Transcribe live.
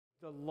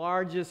The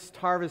largest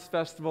harvest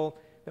festival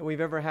that we've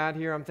ever had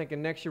here. I'm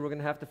thinking next year we're going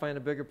to have to find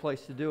a bigger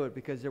place to do it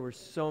because there were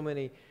so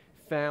many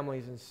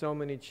families and so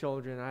many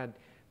children. I had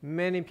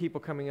many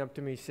people coming up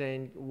to me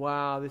saying,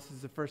 wow, this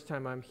is the first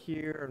time I'm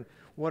here, and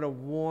what a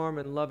warm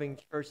and loving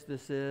church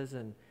this is.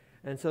 And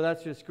so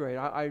that's just great.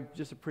 I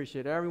just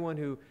appreciate everyone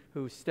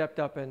who stepped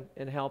up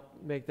and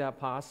helped make that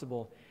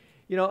possible.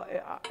 You know,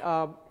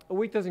 a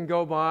week doesn't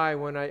go by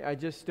when I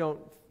just don't,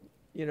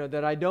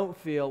 that I don't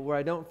feel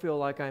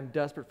like I'm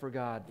desperate for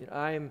God.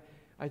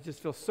 I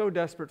just feel so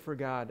desperate for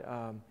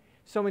God.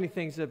 So many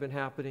things have been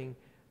happening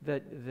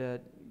that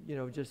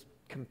just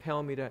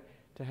compel me to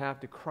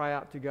have to cry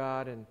out to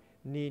God and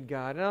need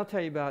God. And I'll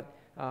tell you about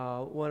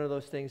one of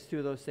those things, two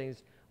of those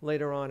things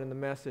later on in the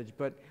message.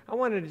 But I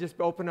wanted to just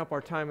open up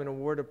our time in a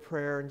word of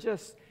prayer and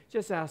just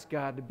ask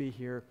God to be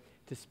here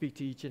to speak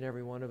to each and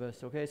every one of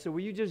us. Okay, so will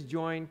you just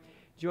join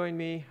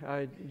me,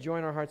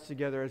 join our hearts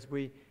together as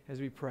we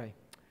pray.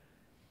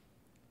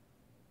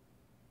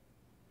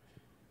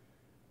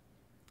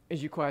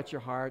 As you quiet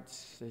your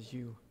hearts, as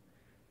you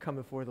come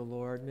before the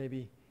Lord,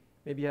 maybe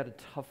you had a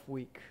tough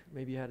week,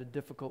 maybe you had a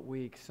difficult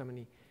week, so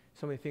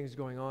many things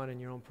going on in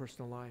your own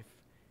personal life.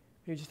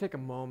 Maybe just take a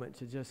moment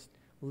to just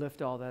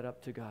lift all that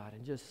up to God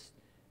and just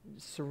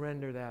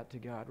surrender that to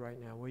God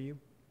right now, will you?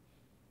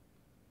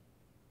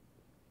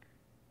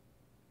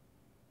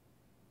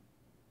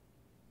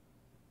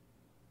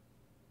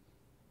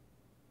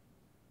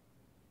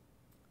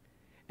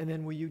 And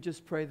then will you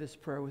just pray this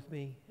prayer with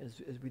me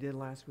as we did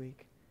last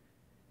week?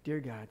 Dear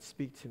God,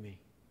 speak to me.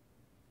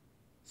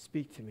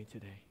 Speak to me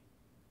today.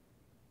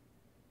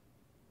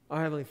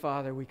 Our Heavenly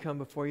Father, we come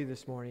before you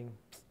this morning.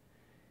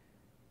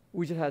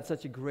 We just had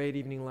such a great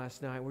evening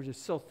last night. We're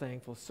just so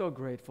thankful, so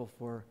grateful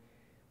for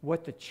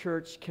what the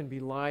church can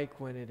be like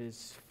when it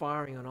is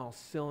firing on all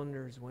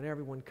cylinders, when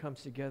everyone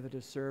comes together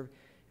to serve.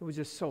 It was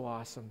just so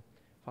awesome,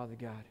 Father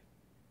God.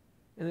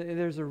 And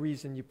there's a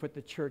reason you put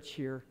the church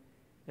here,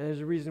 and there's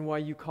a reason why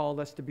you called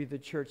us to be the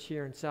church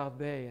here in South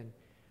Bay, and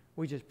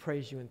we just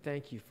praise you and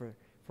thank you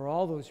for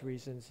all those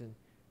reasons and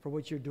for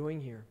what you're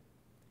doing here.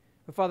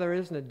 But Father, there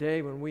isn't a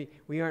day when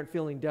we aren't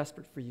feeling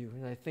desperate for you.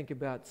 And I think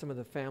about some of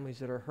the families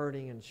that are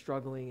hurting and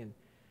struggling and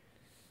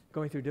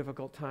going through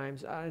difficult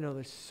times. I know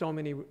there's so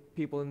many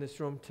people in this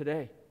room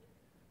today.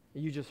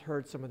 You just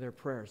heard some of their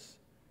prayers.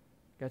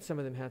 God, some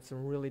of them had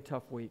some really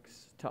tough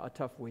weeks, a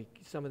tough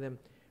week. Some of them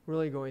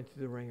really going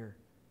through the ringer.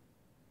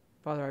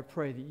 Father, I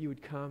pray that you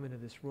would come into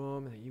this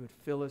room and that you would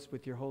fill us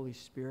with your Holy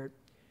Spirit,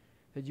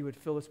 that you would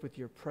fill us with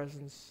your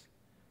presence,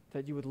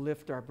 that you would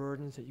lift our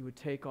burdens, that you would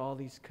take all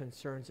these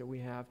concerns that we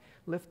have,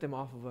 lift them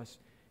off of us,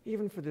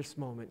 even for this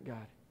moment, God.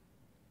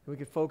 And we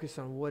could focus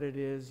on what it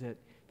is that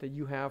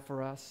you have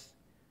for us.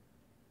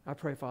 I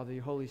pray, Father,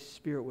 your Holy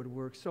Spirit would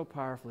work so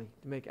powerfully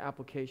to make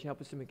application, help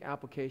us to make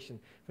application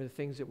for the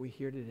things that we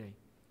hear today,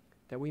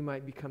 that we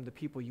might become the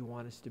people you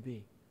want us to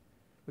be.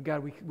 But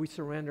God, we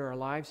surrender our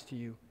lives to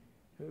you.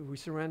 We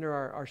surrender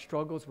our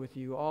struggles with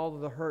you, all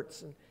of the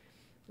hurts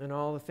and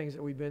all the things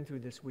that we've been through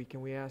this week,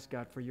 and we ask,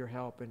 God, for your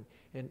help and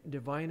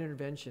divine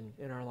intervention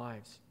in our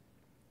lives.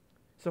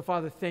 So,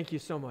 Father, thank you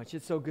so much.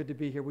 It's so good to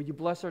be here. Will you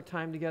bless our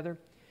time together?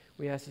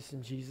 We ask this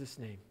in Jesus'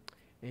 name.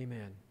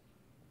 Amen.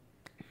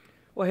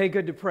 Well, hey,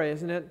 good to pray,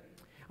 isn't it?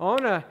 I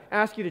want to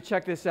ask you to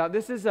check this out.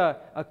 This is a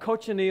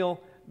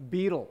cochineal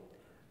beetle.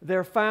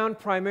 They're found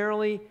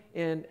primarily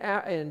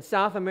in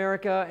South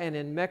America and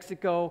in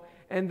Mexico,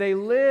 and they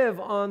live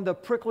on the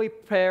prickly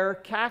pear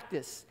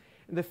cactus.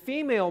 The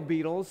female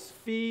beetles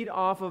feed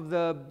off of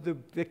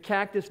the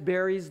cactus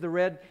berries, the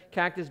red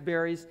cactus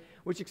berries,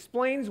 which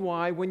explains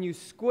why when you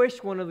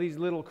squish one of these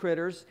little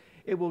critters,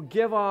 it will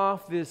give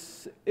off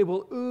it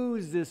will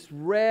ooze this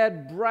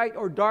red, bright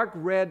or dark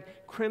red,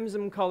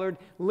 crimson-colored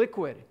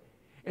liquid.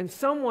 And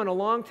someone a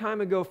long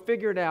time ago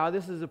figured out,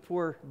 this is a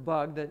poor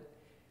bug that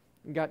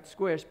got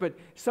squished, but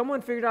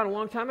someone figured out a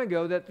long time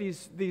ago that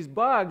these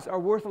bugs are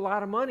worth a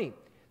lot of money.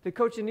 The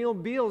cochineal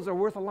beetles are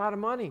worth a lot of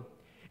money.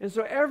 And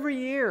so every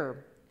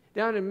year,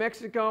 down in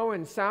Mexico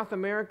and South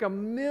America,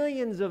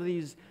 millions of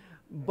these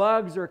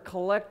bugs are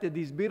collected,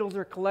 these beetles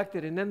are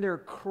collected, and then they're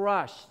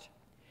crushed.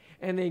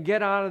 And they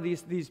get out of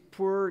these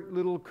poor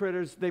little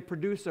critters, they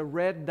produce a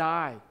red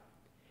dye.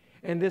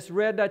 And this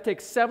red dye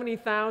takes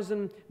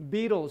 70,000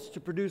 beetles to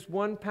produce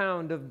 1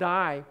 pound of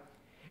dye.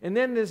 And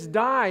then this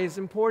dye is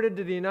imported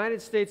to the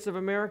United States of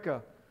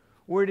America,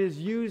 where it is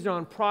used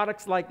on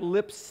products like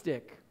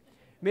lipstick.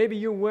 Maybe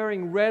you're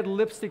wearing red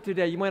lipstick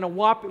today. You might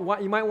want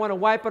to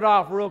wipe it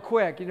off real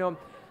quick.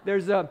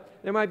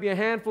 There might be a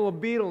handful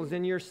of beetles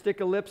in your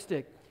stick of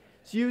lipstick.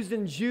 It's used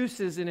in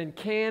juices and in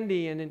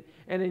candy and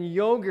in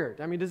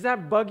yogurt. I mean, does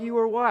that bug you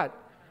or what?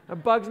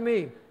 It bugs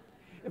me.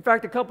 In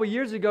fact, a couple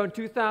years ago in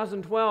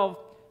 2012,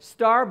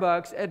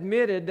 Starbucks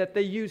admitted that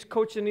they used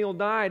cochineal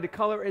dye to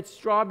color its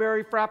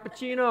strawberry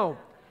frappuccino.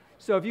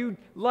 So if you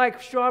like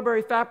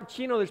strawberry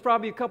frappuccino, there's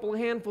probably a couple of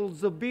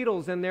handfuls of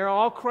beetles, and they're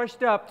all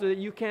crushed up so that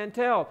you can't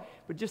tell,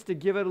 but just to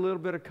give it a little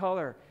bit of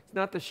color. It's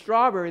not the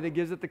strawberry that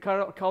gives it the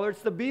color,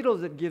 it's the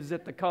beetles that gives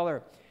it the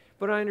color.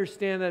 But I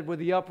understand that with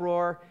the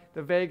uproar,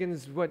 the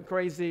vegans went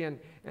crazy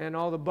and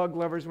all the bug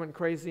lovers went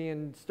crazy,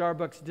 and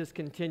Starbucks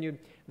discontinued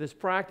this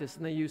practice,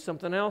 and they use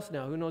something else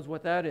now. Who knows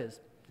what that is?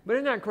 But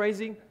isn't that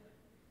crazy?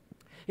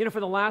 You know, for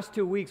the last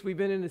 2 weeks, we've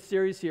been in a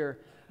series here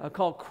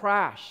called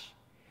Crash.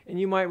 And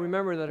you might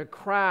remember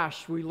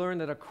that we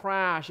learned that a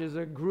crash is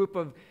a group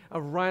of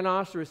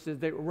rhinos,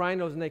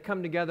 and they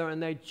come together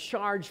and they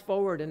charge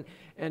forward.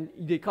 And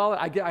they call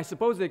it, I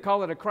suppose they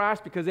call it a crash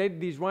because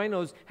these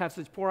rhinos have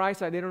such poor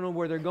eyesight, they don't know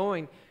where they're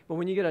going. But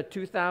when you get a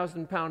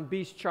 2,000-pound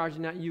beast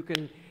charging at you,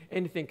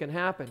 anything can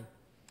happen.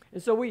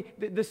 And so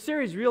the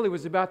series really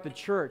was about the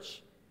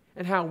church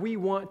and how we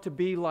want to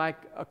be like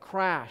a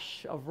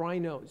crash of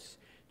rhinos,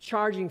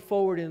 charging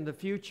forward in the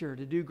future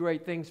to do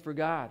great things for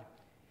God.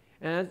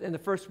 And in the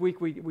first week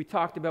we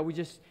talked about,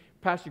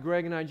 Pastor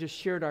Greg and I just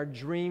shared our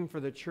dream for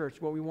the church,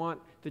 what we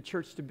want the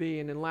church to be.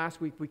 And then last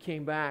week we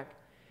came back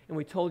and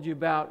we told you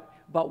about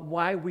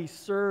why we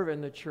serve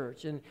in the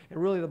church. And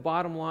really the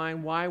bottom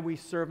line, why we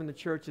serve in the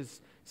church is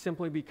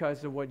simply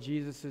because of what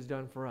Jesus has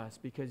done for us,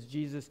 because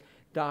Jesus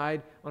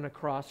died on a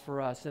cross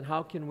for us. And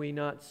how can we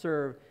not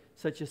serve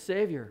such a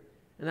Savior?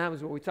 And that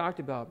was what we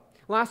talked about.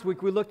 Last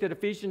week we looked at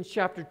Ephesians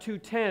chapter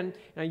 2:10.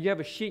 Now you have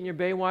a sheet in your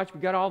Baywatch.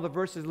 We've got all the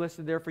verses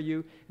listed there for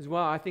you as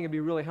well. I think it'd be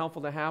really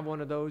helpful to have one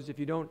of those. If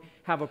you don't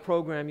have a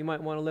program, you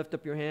might want to lift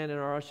up your hand and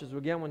our ushers will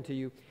get one to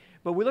you.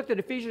 But we looked at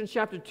Ephesians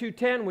chapter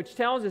 2:10, which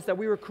tells us that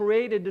we were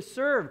created to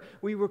serve.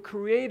 We were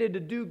created to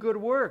do good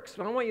works.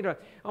 So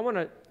I want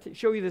to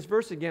show you this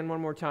verse again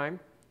one more time.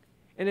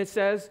 And it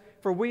says,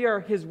 "For we are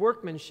His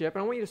workmanship."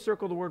 And I want you to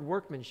circle the word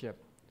workmanship.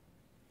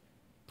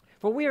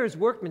 "For we are His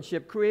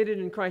workmanship, created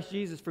in Christ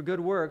Jesus for good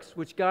works,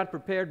 which God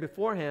prepared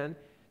beforehand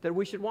that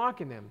we should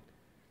walk in them."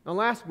 Now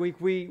last week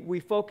we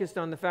focused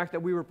on the fact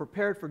that we were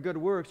prepared for good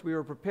works. We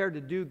were prepared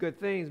to do good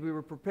things. We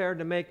were prepared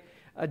to make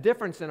a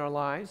difference in our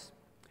lives.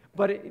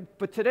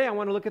 But today I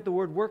want to look at the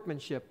word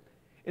workmanship.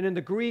 And in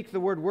the Greek, the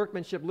word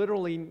workmanship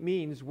literally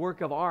means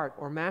work of art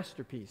or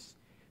masterpiece.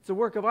 It's a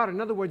work of art. In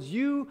other words,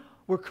 you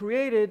were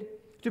created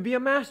to be a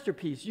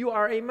masterpiece. You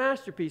are a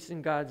masterpiece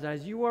in God's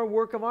eyes. You are a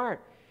work of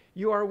art.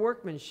 You are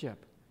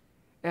workmanship.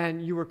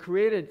 And you were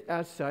created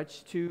as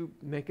such to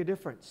make a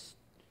difference,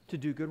 to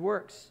do good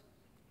works.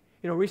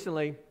 You know,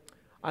 recently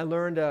I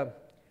made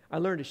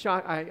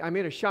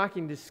a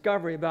shocking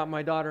discovery about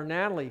my daughter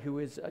Natalie, who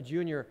is a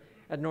junior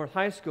at North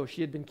High School.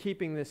 She had been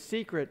keeping this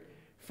secret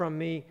from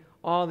me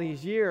all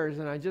these years,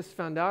 and I just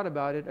found out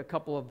about it a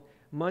couple of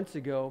months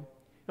ago.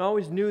 I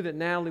always knew that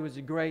Natalie was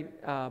a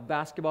great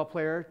basketball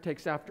player,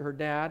 takes after her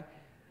dad.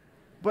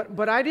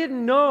 But I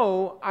didn't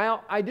know,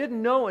 I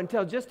didn't know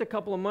until just a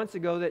couple of months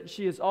ago that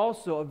she is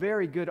also a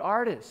very good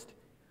artist.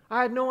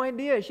 I had no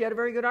idea she had a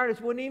very good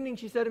artist. One evening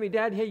she said to me,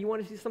 "Dad, hey, you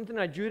want to see something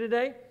I drew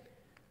today?"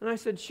 And I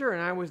said, "Sure,"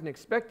 and I wasn't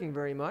expecting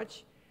very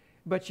much.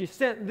 But she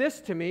sent this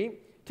to me,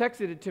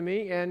 texted it to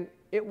me, and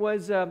it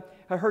was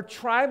her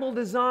tribal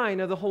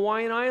design of the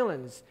Hawaiian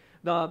Islands.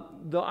 The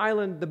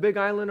island, the big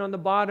island on the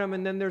bottom,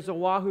 and then there's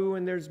Oahu,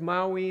 and there's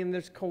Maui, and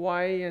there's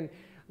Kauai, and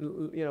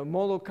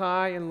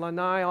Molokai and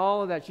Lanai,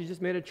 all of that. She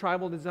just made a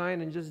tribal design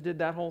and just did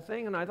that whole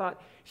thing. And I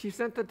thought, she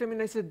sent that to me,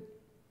 and I said,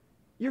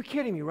 "You're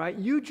kidding me, right?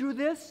 You drew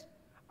this?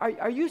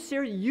 Are you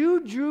serious? You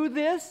drew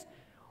this?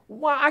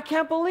 Wow, I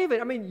can't believe it.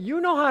 I mean, you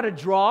know how to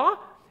draw."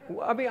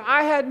 I mean,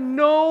 I had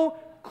no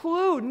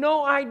clue,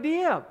 no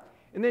idea.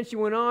 And then she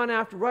went on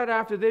right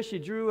after this,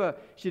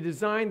 she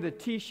designed the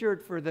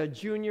T-shirt for the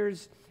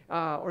juniors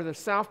or the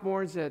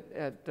sophomores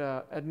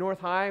at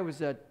North High. It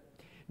was a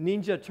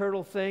Ninja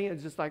Turtle thing.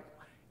 It's just like,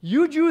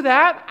 "You drew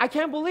that? I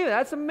can't believe it.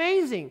 That's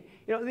amazing."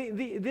 You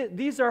know,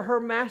 these are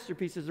her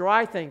masterpieces, or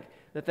I think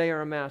that they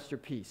are a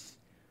masterpiece.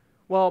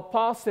 Well,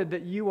 Paul said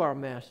that you are a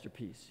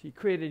masterpiece. He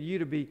created you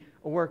to be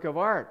a work of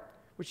art,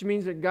 which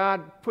means that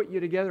God put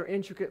you together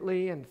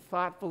intricately and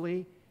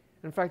thoughtfully.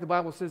 In fact, the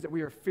Bible says that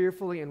we are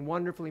fearfully and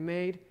wonderfully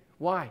made.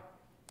 Why?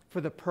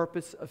 For the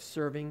purpose of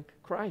serving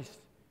Christ,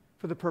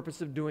 for the purpose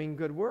of doing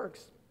good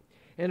works.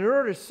 And in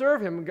order to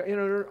serve Him,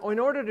 in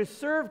order to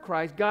serve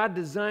Christ, God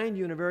designed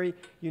you in a very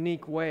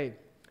unique way.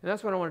 And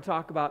that's what I want to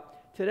talk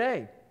about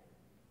today.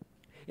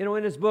 You know,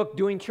 in his book,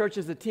 Doing Church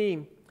as a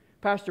Team,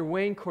 Pastor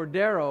Wayne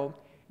Cordero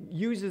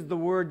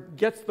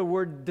gets the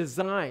word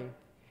design,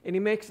 and he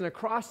makes an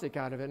acrostic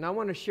out of it. And I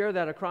want to share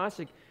that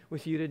acrostic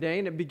with you today.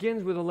 And it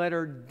begins with the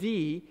letter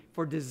D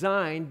for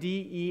design,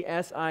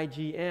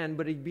 D-E-S-I-G-N.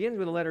 But it begins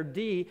with the letter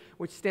D,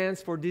 which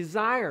stands for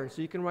desire.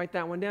 So you can write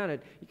that one down.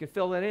 You can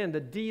fill that in. The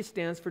D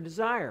stands for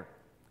desire.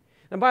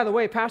 And by the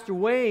way, Pastor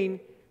Wayne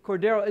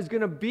Cordero is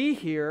going to be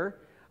here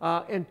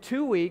in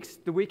 2 weeks,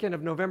 the weekend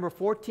of November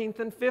 14th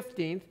and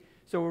 15th.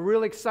 So we're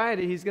really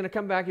excited. He's going to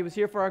come back. He was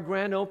here for our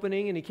grand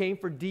opening, and he came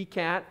for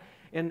DCAT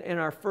in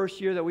our first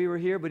year that we were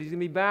here, but he's going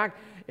to be back.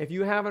 If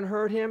you haven't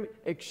heard him,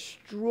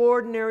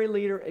 extraordinary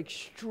leader,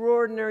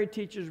 extraordinary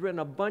teacher, has written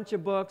a bunch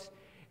of books,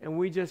 and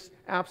we just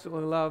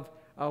absolutely love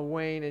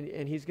Wayne,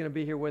 and he's going to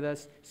be here with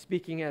us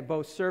speaking at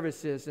both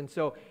services. And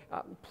so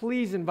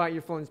please invite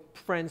your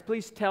friends.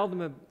 Please tell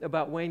them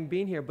about Wayne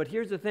being here. But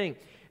here's the thing,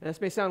 and this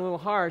may sound a little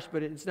harsh,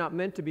 but it's not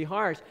meant to be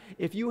harsh.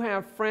 If you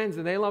have friends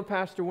and they love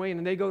Pastor Wayne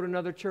and they go to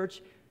another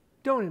church,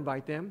 don't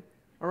invite them.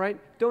 All right?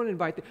 Don't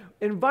invite them.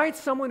 Invite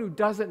someone who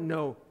doesn't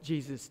know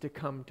Jesus to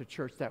come to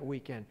church that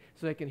weekend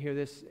so they can hear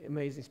this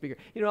amazing speaker.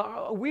 You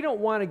know, we don't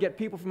want to get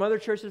people from other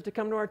churches to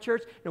come to our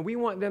church. No, we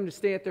want them to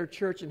stay at their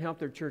church and help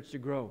their church to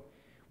grow.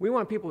 We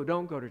want people who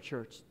don't go to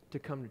church to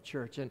come to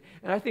church. And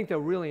I think they'll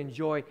really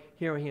enjoy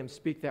hearing him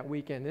speak that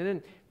weekend. And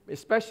then,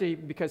 especially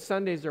because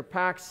Sundays are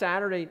packed,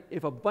 Saturday,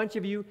 if a bunch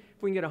of you,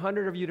 if we can get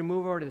 100 of you to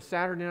move over to the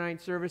Saturday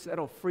night service,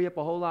 that'll free up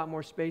a whole lot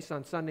more space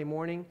on Sunday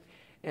morning.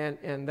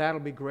 And that'll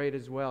be great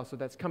as well. So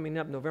that's coming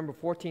up November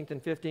 14th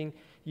and 15th.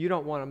 You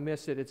don't want to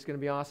miss it. It's going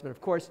to be awesome. And of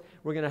course,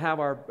 we're going to have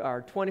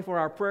our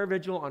 24-hour prayer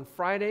vigil on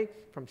Friday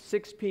from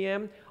 6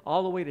 p.m.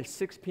 all the way to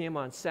 6 p.m.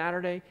 on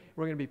Saturday.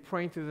 We're going to be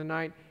praying through the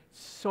night.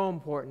 So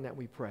important that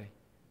we pray,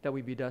 that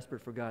we be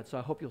desperate for God. So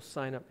I hope you'll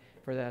sign up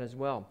for that as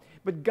well.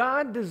 But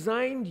God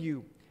designed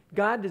you.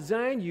 God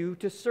designed you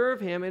to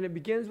serve Him, and it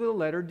begins with the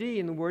letter D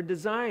in the word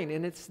design,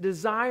 and it's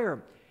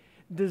desire.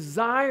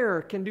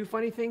 Desire can do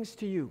funny things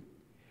to you.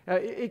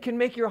 It can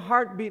make your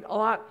heart beat a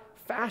lot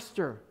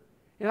faster.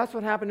 And that's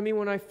what happened to me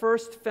when I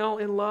first fell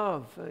in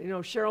love.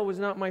 Cheryl was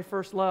not my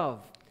first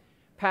love.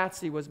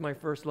 Patsy was my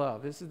first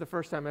love. This is the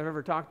first time I've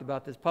ever talked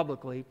about this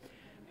publicly.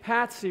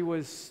 Patsy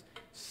was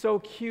so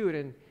cute,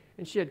 and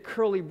she had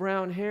curly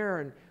brown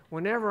hair, and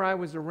whenever I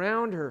was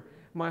around her,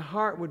 my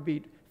heart would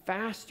beat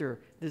faster.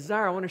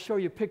 Desire. I want to show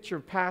you a picture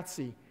of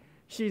Patsy.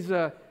 She's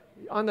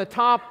on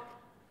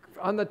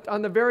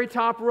the very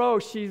top row.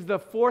 She's the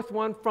fourth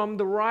one from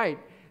the right.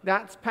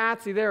 That's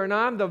Patsy there, and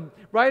I'm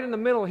right in the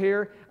middle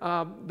here,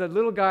 the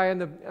little guy in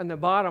the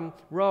bottom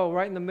row,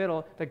 right in the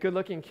middle, the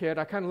good-looking kid.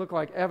 I kind of look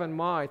like Evan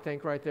Ma, I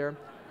think, right there.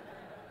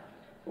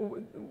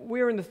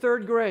 We were in the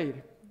 3rd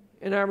grade,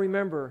 and I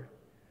remember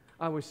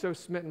I was so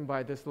smitten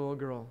by this little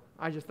girl.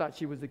 I just thought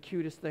she was the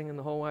cutest thing in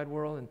the whole wide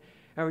world, and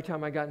every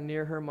time I got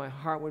near her, my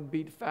heart would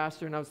beat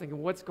faster, and I was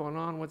thinking, what's going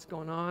on? What's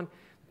going on?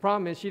 The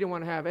problem is she didn't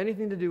want to have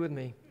anything to do with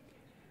me.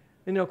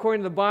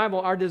 According to the Bible,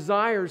 our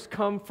desires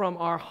come from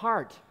our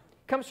heart.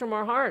 Comes from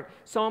our heart.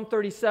 Psalm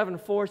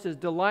 37:4 says,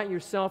 delight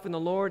yourself in the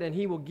Lord, and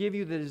He will give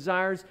you the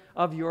desires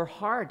of your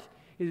heart.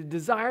 His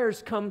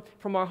desires come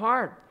from our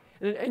heart.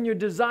 And your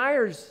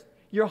desires,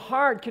 your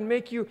heart can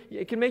make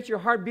your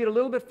heart beat a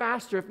little bit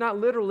faster, if not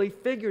literally,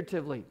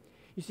 figuratively.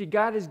 You see,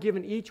 God has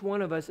given each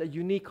one of us a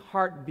unique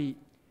heartbeat.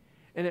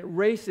 And it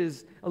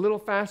races a little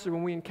faster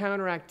when we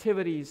encounter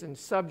activities and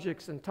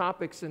subjects and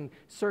topics and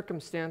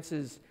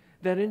circumstances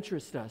that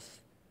interest us,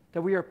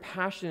 that we are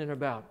passionate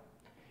about.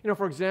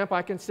 For example,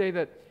 I can say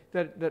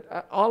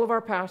that all of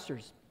our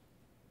pastors,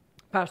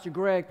 Pastor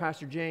Greg,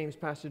 Pastor James,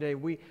 Pastor Dave,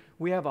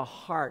 we have a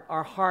heart.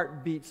 Our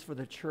heart beats for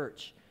the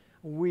church.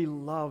 We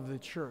love the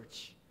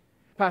church.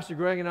 Pastor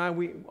Greg and I,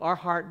 our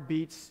heart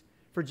beats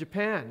for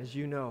Japan, as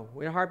you know.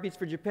 Our heart beats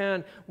for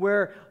Japan,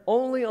 where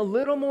only a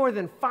little more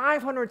than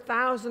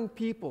 500,000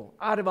 people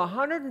out of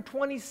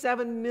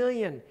 127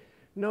 million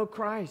know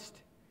Christ.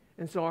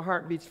 And so our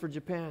heart beats for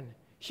Japan.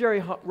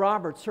 Sherry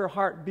Roberts, her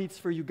heart beats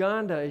for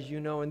Uganda, as you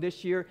know. And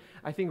this year,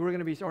 I think we're going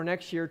to be, or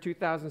next year,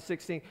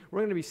 2016, we're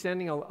going to be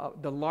sending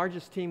the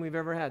largest team we've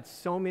ever had.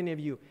 So many of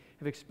you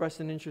have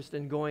expressed an interest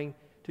in going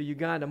to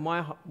Uganda.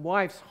 My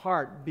wife's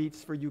heart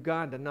beats for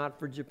Uganda, not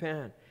for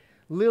Japan.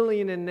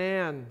 Lillian and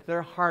Nan,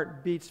 their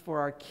heart beats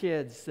for our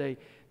kids. They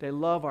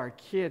love our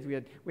kids.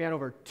 We had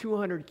over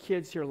 200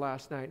 kids here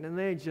last night, and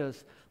they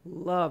just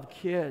love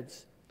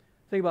kids.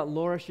 Think about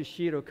Laura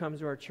Shishido, who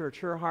comes to our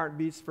church. Her heart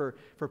beats for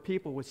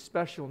people with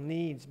special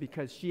needs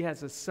because she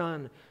has a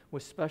son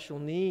with special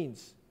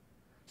needs.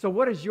 So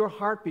what is your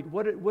heartbeat?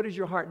 What is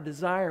your heart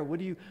desire?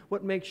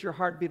 What makes your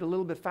heart beat a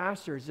little bit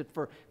faster? Is it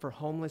for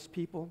homeless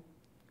people?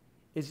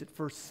 Is it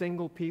for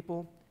single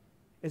people?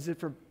 Is it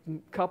for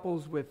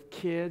couples with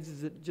kids?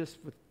 Is it just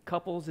with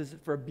couples? Is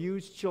it for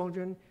abused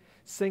children?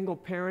 Single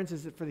parents?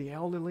 Is it for the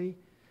elderly?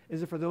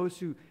 Is it for those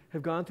who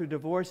have gone through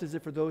divorce? Is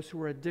it for those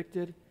who are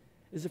addicted?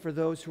 Is it for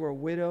those who are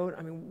widowed?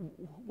 I mean,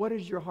 what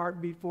is your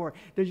heart beat for?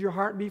 Does your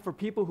heart beat for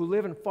people who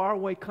live in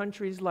faraway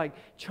countries like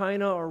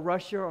China or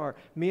Russia or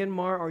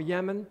Myanmar or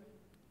Yemen?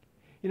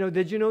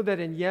 Did you know that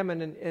in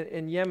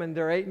Yemen,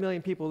 there are 8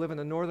 million people who live in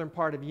the northern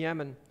part of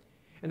Yemen?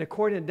 And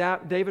according to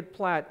David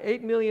Platt,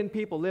 8 million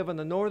people live in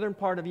the northern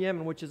part of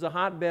Yemen, which is a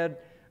hotbed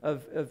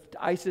of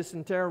ISIS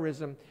and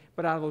terrorism.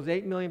 But out of those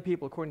 8 million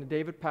people, according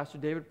to Pastor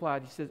David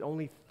Platt, he says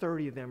only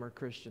 30 of them are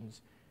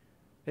Christians.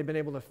 They've been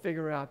able to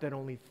figure out that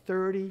only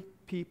 30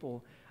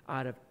 people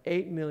out of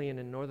 8 million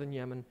in northern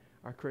Yemen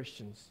are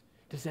Christians.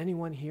 Does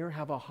anyone here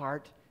have a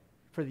heart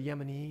for the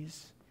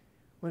Yemenis?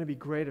 Wouldn't it be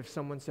great if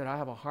someone said, I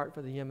have a heart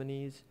for the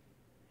Yemenis,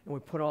 and we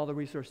put all the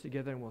resources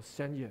together and we'll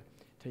send you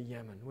to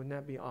Yemen? Wouldn't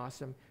that be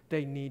awesome?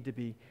 They need to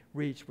be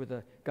reached with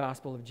the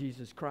gospel of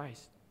Jesus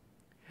Christ.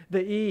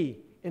 The E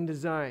in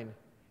design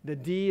The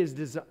D is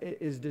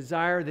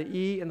desire. The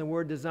E in the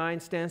word design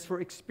stands for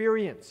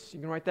experience. You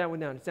can write that one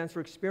down. It stands for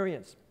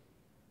experience.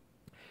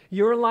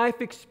 Your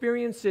life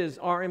experiences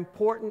are an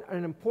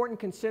important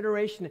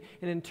consideration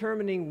in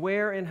determining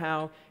where and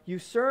how you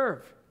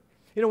serve.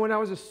 You know, when I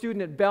was a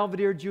student at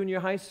Belvedere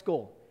Junior High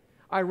School,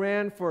 I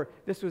ran for,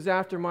 this was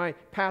after my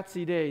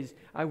Patsy days,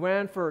 I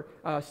ran for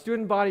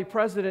student body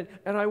president,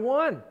 and I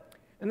won.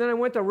 And then I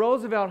went to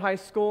Roosevelt High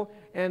School,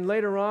 and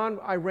later on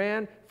I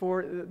ran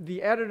for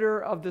the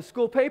editor of the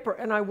school paper,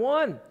 and I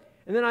won.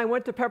 And then I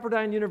went to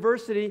Pepperdine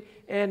University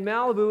in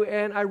Malibu,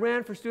 and I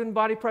ran for student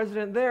body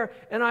president there,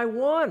 and I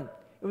won.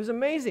 It was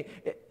amazing.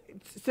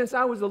 Since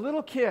I was a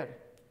little kid,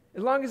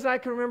 as long as I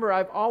can remember,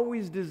 I've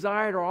always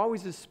desired or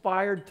always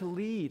aspired to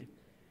lead.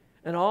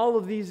 And all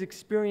of these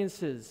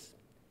experiences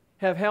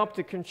have helped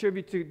to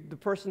contribute to the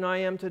person I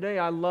am today.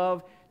 I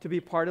love to be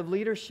part of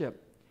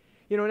leadership.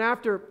 You know, and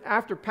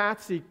after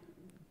Patsy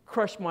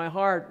crushed my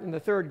heart in the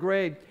 3rd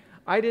grade,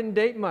 I didn't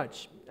date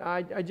much.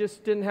 I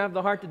just didn't have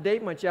the heart to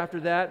date much after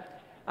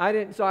that.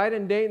 So I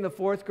didn't date in the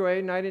 4th grade,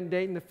 and I didn't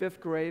date in the 5th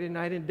grade, and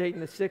I didn't date in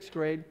the 6th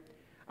grade.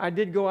 I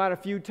did go out a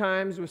few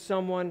times with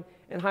someone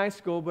in high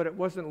school, but it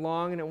wasn't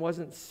long and it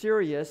wasn't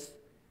serious.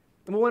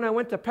 And when I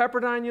went to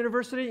Pepperdine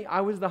University, I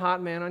was the hot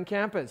man on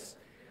campus.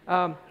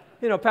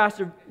 You know,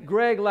 Pastor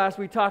Greg last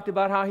week talked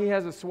about how he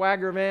has a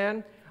swagger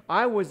man.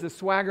 I was the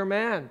swagger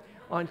man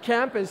on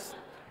campus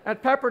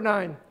at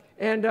Pepperdine.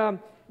 And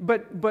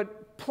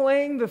but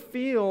playing the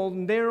field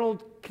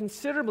narrowed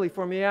considerably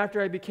for me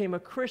after I became a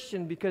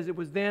Christian, because it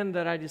was then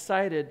that I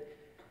decided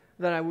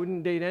that I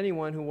wouldn't date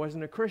anyone who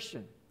wasn't a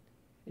Christian.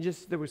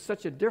 There was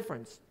such a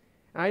difference.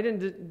 I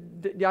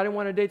didn't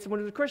want to date someone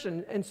who was a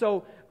Christian. And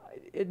so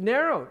it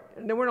narrowed.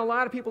 And there weren't a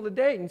lot of people to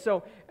date. And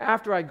so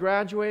after I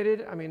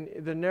graduated, I mean,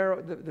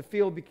 the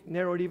field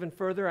narrowed even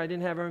further. I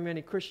didn't have very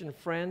many Christian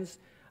friends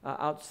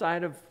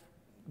outside of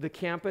the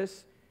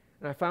campus.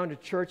 And I found a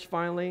church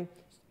finally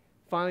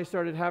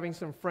started having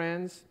some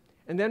friends.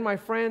 And then my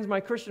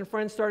Christian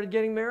friends started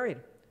getting married.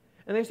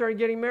 And they started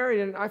getting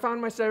married. And I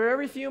found myself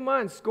every few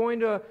months going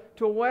to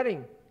a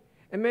wedding.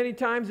 And many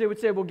times they would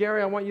say, well,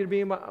 Gary, I want you to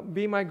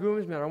be my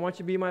groomsman. I want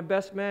you to be my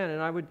best man.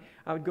 And I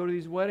would go to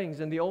these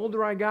weddings. And the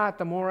older I got,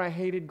 the more I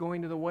hated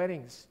going to the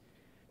weddings.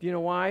 Do you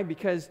know why?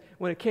 Because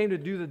when it came to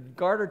do the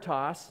garter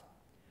toss,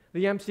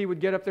 the MC would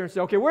get up there and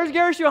say, okay, where's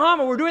Gary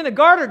Shiohama? We're doing the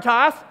garter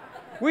toss.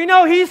 We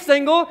know he's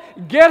single.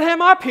 Get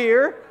him up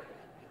here.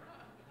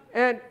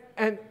 And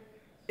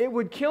it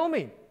would kill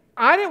me.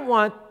 I didn't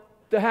want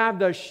to have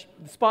the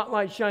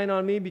spotlight shine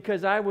on me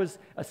because I was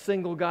a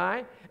single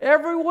guy.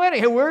 Every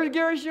wedding, hey, where's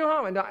Gary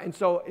Shiohama? And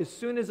so as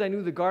soon as I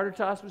knew the garter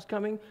toss was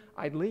coming,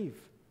 I'd leave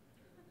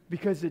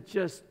because it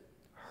just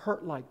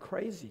hurt like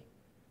crazy.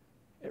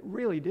 It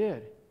really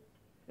did.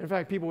 In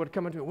fact, people would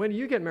come up to me, when do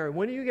you get married?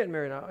 When do you get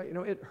married? You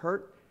know, it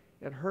hurt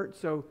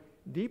so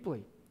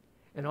deeply.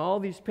 And all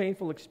these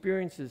painful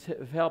experiences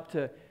have helped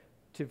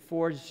to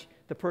forge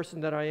the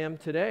person that I am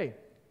today.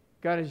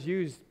 God has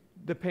used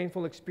the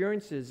painful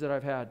experiences that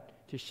I've had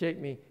to shape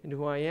me into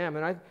who I am.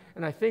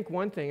 And I think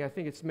one thing, I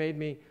think it's made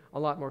me a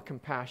lot more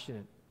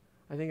compassionate.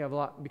 I think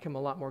I've become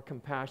a lot more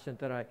compassionate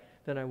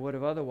than I would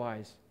have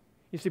otherwise.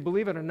 You see,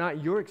 believe it or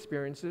not, your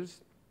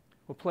experiences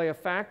will play a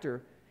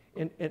factor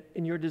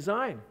in your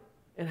design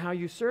and how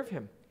you serve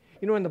Him.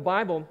 You know, in the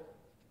Bible,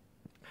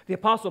 the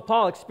Apostle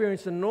Paul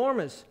experienced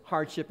enormous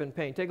hardship and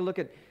pain. Take a look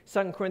at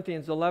 2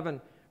 Corinthians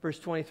 11, verse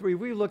 23.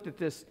 We looked at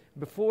this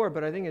before,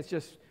 but I think it's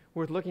just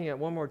worth looking at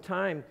one more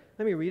time.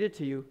 Let me read it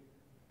to you.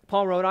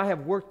 Paul wrote, I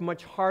have worked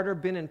much harder,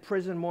 been in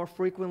prison more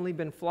frequently,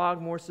 been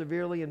flogged more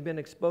severely, and been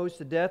exposed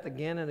to death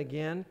again and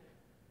again.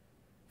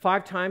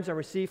 5 times I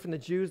received from the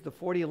Jews the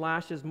 40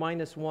 lashes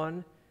minus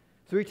 1.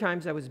 3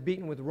 times I was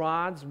beaten with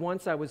rods.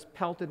 Once I was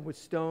pelted with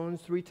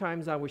stones. 3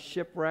 times I was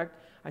shipwrecked.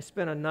 I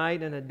spent a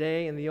night and a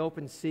day in the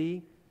open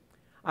sea.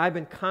 I've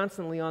been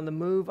constantly on the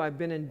move. I've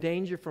been in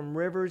danger from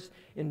rivers,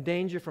 in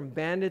danger from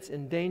bandits,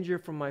 in danger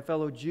from my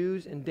fellow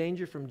Jews, in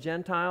danger from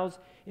Gentiles,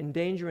 in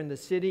danger in the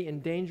city, in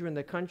danger in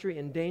the country,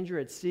 in danger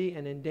at sea,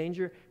 and in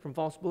danger from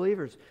false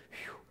believers.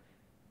 Whew.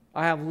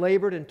 I have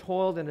labored and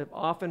toiled and have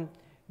often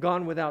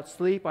gone without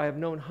sleep. I have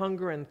known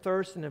hunger and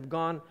thirst and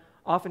have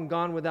often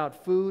gone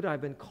without food.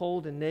 I've been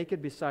cold and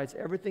naked. Besides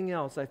everything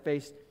else, I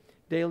face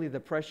daily the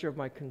pressure of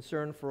my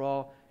concern for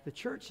all the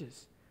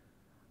churches.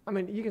 I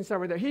mean, you can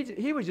start right there.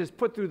 He was just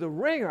put through the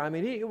ringer. I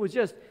mean, it was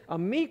just a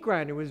meat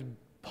grinder. It was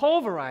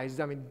pulverized.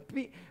 I mean,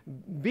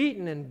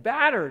 beaten and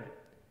battered.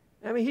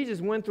 I mean, he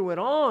just went through it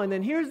all. And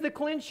then here's the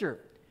clincher.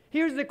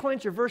 Here's the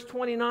clincher, verse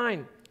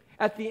 29.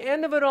 At the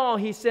end of it all,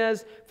 he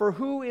says, for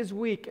who is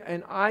weak,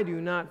 and I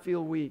do not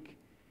feel weak?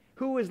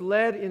 Who is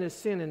led in a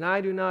sin, and I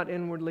do not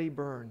inwardly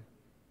burn?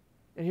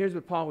 And here's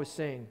what Paul was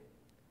saying.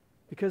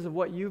 Because of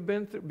what you've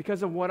been through,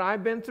 because of what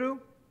I've been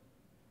through,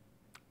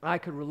 I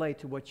could relate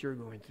to what you're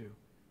going through.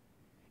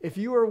 If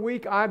you are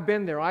weak, I've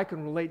been there. I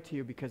can relate to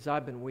you because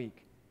I've been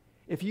weak.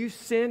 If you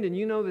sinned and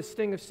you know the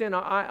sting of sin,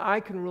 I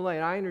can relate.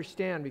 I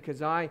understand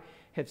because I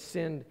have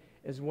sinned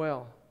as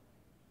well.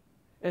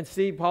 And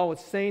see, Paul was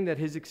saying that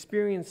his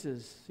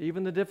experiences,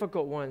 even the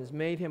difficult ones,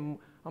 made him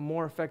a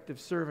more effective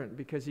servant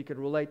because he could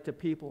relate to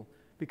people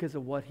because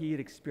of what he had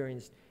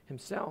experienced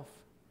himself.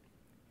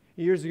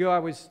 Years ago,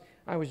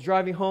 I was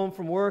driving home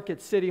from work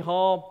at City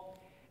Hall,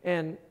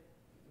 and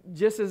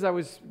just as I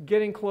was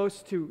getting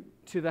close to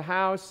the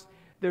house,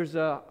 there's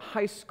a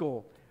high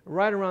school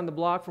right around the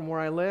block from where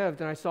I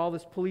lived, and I saw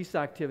this police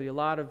activity, a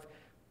lot of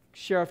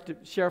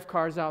sheriff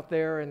cars out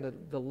there, and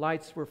the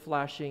lights were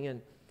flashing,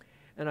 and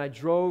I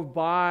drove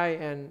by,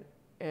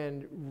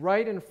 and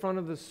right in front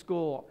of the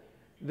school,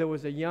 there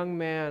was a young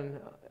man,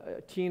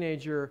 a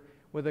teenager,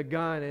 with a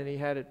gun, and he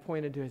had it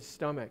pointed to his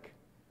stomach.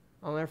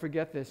 I'll never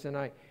forget this,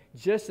 and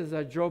just as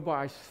I drove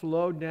by, I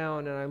slowed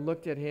down, and I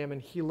looked at him,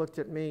 and he looked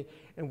at me,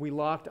 and we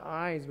locked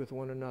eyes with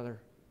one another.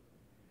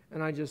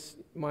 And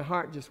my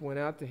heart just went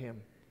out to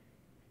him.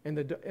 And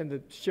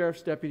the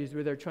sheriff's deputies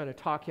were there trying to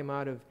talk him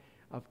out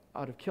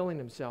of killing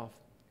himself.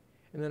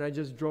 And then I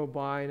just drove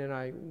by, and then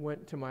I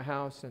went to my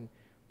house and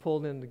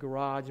pulled in the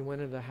garage and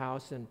went into the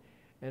house, and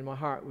my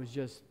heart was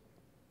just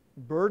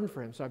burdened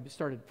for him. So I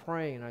started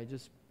praying, and I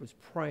just was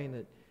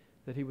praying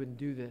that he wouldn't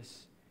do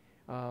this.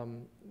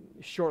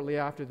 Shortly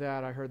after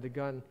that, I heard the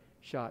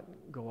gunshot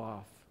go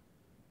off,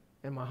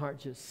 and my heart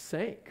just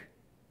sank.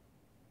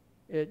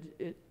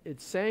 It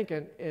sank,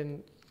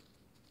 and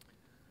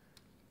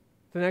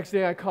the next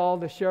day I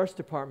called the sheriff's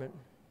department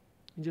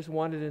and just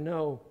wanted to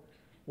know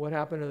what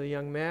happened to the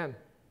young man.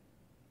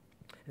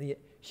 And the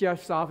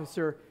sheriff's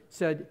officer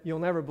said, "You'll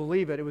never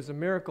believe it. It was a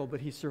miracle,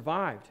 but he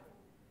survived,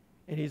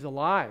 and he's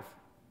alive.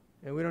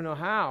 And we don't know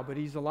how, but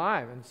he's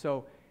alive." And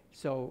so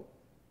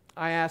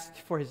I asked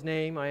for his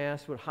name. I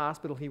asked what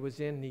hospital he was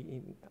in.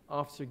 The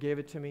officer gave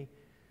it to me.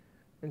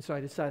 And so I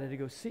decided to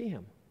go see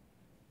him.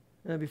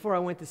 And before I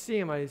went to see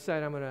him, I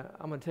decided I'm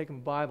gonna take him a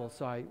Bible.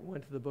 So I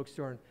went to the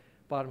bookstore and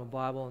bought him a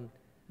Bible.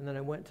 And then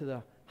I went to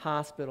the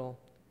hospital,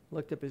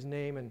 looked up his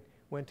name, and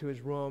went to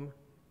his room.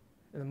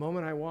 And the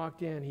moment I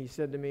walked in, he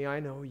said to me, "I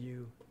know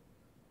you."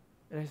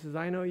 And I said,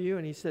 "I know you?"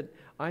 And he said,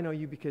 "I know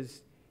you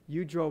because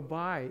you drove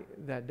by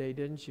that day,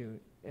 didn't you?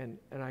 And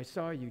I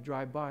saw you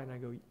drive by." And I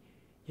go,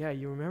 "Yeah,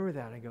 you remember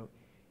that?" I go,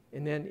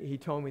 and then he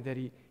told me that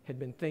he had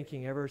been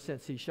thinking ever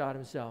since he shot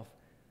himself,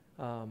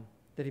 that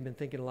he'd been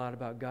thinking a lot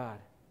about God.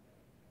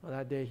 Well,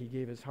 that day he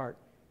gave his heart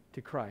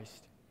to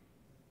Christ.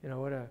 You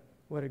know,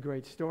 what a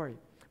great story.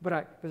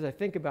 But as I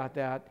think about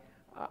that,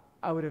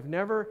 I would have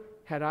never,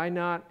 had I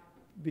not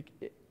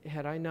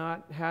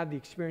had the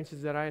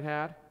experiences that I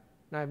had,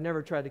 and I've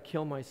never tried to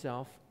kill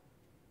myself,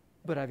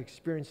 but I've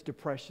experienced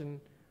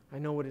depression. I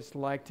know what it's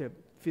like to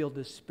feel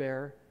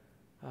despair.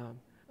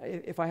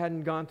 If I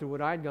hadn't gone through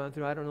what I'd gone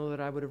through, I don't know that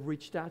I would have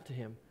reached out to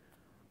him.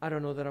 I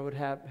don't know that I would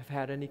have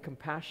had any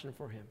compassion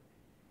for him.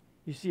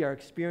 You see, our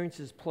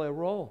experiences play a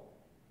role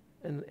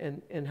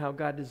in how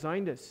God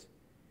designed us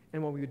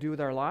and what we would do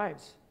with our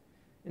lives.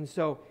 And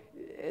so,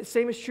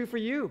 same is true for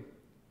you.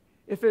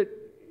 If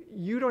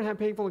you don't have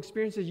painful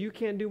experiences, you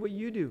can't do what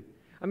you do.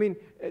 I mean,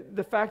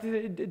 the fact that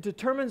it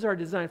determines our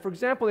design. For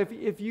example,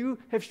 if you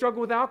have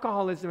struggled with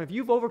alcoholism, if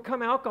you've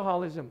overcome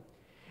alcoholism,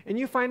 and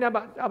you find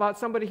out about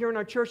somebody here in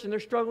our church and they're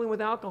struggling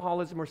with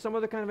alcoholism or some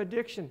other kind of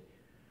addiction,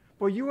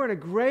 boy, you are in a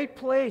great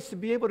place to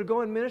be able to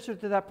go and minister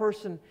to that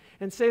person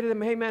and say to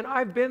them, "Hey, man,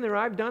 I've been there.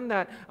 I've done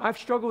that. I've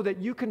struggled with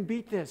that. You can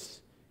beat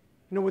this.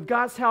 You know, with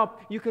God's help,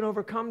 you can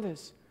overcome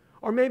this."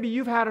 Or maybe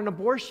you've had an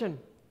abortion,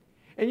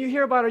 and you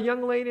hear about a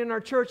young lady in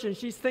our church, and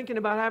she's thinking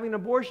about having an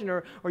abortion,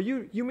 or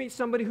you meet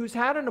somebody who's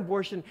had an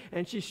abortion,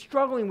 and she's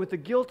struggling with the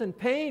guilt and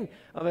pain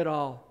of it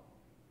all.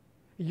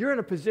 You're in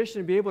a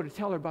position to be able to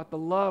tell her about the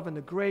love and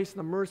the grace and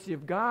the mercy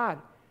of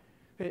God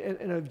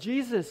and of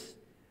Jesus,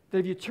 that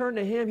if you turn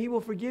to Him, He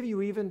will forgive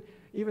you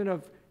even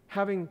of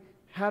having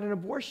had an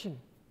abortion.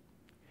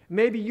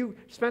 Maybe you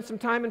spent some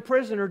time in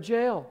prison or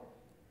jail,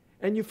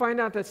 and you find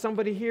out that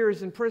somebody here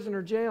is in prison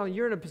or jail, and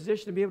you're in a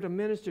position to be able to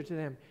minister to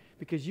them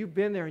because you've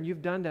been there and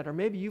you've done that. Or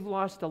maybe you've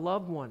lost a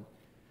loved one,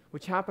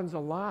 which happens a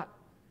lot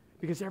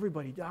because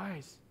everybody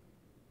dies.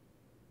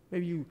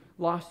 Maybe you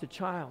lost a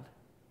child,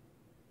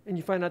 and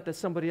you find out that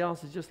somebody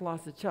else has just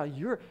lost a child.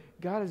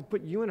 God has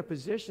put you in a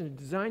position to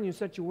design you in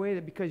such a way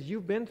that because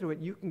you've been through it,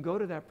 you can go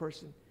to that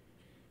person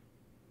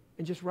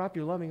and just wrap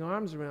your loving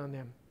arms around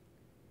them,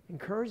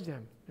 encourage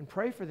them, and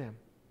pray for them.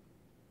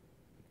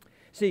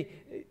 See,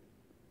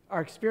 our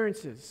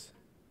experiences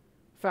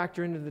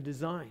factor into the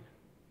design.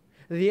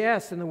 The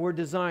S in the word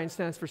design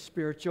stands for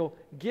spiritual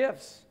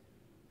gifts.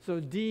 So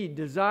D,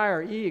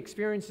 desire, E,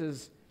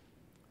 experiences.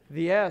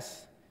 The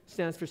S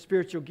stands for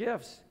spiritual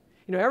gifts.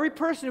 You know, every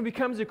person who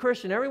becomes a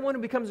Christian, everyone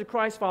who becomes a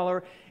Christ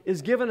follower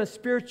is given a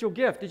spiritual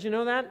gift. Did you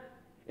know that?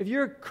 If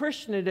you're a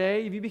Christian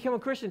today, if you become a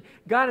Christian,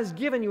 God has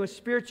given you a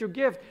spiritual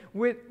gift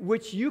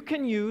which you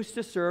can use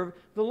to serve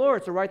the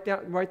Lord. So write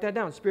that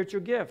down,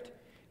 spiritual gift.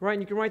 Right,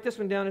 and you can write this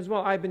one down as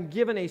well. I've been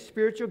given a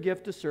spiritual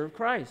gift to serve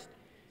Christ.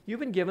 You've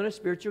been given a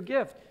spiritual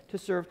gift to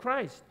serve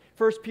Christ.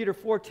 1 Peter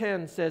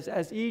 4:10 says,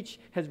 "As each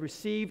has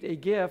received a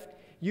gift,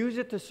 use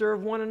it to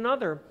serve one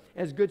another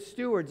as good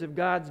stewards of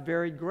God's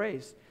varied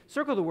grace."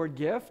 Circle the word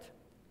gift.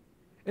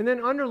 And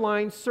then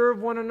underline serve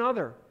one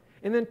another.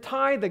 And then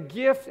tie the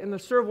gift and the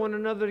serve one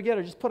another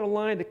together. Just put a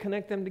line to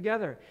connect them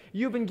together.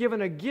 You've been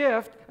given a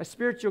gift, a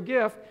spiritual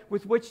gift,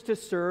 with which to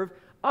serve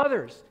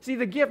others. See,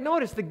 the gift,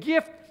 notice, the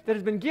gift that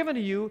has been given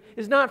to you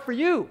is not for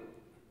you.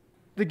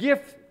 The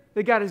gift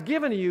that God has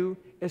given to you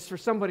is for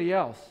somebody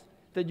else.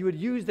 That you would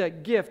use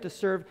that gift to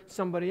serve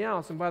somebody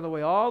else. And by the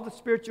way, all the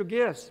spiritual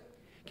gifts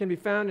can be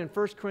found in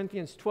 1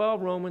 Corinthians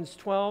 12, Romans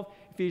 12,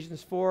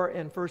 Ephesians 4,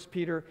 and 1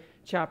 Peter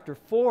chapter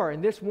 4.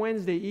 And this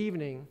Wednesday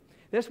evening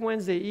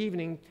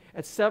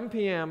at 7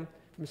 p.m.,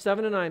 from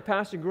 7 to 9,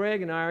 Pastor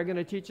Greg and I are going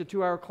to teach a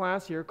 2-hour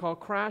class here called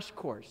Crash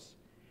Course.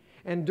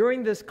 And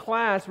during this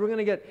class, we're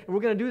going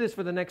to do this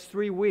for the next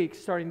 3 weeks,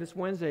 starting this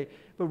Wednesday.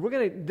 But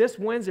this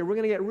Wednesday, we're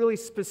going to get really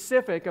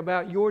specific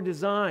about your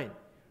design.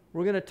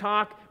 We're going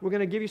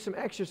to give you some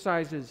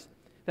exercises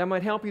that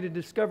might help you to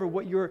discover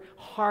what your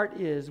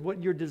heart is,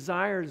 what your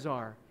desires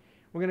are.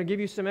 We're going to give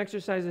you some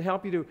exercises that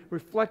help you to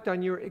reflect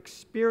on your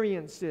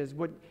experiences,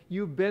 what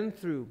you've been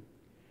through.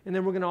 And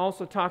then we're going to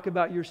also talk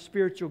about your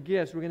spiritual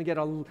gifts. We're going to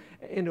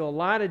get into a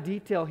lot of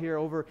detail here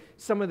over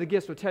some of the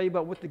gifts. We'll tell you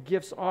about what the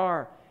gifts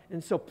are.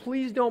 And so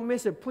please don't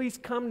miss it. Please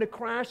come to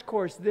Crash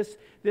Course this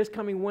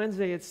coming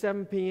Wednesday at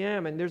 7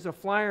 p.m. And there's a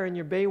flyer in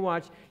your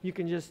Baywatch. You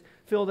can just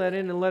fill that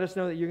in and let us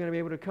know that you're going to be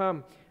able to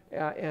come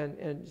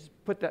and just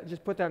put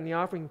that in the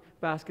offering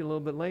basket a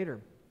little bit later.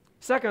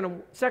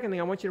 Second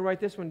thing, I want you to write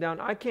this one down.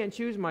 I can't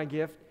choose my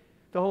gift.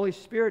 The Holy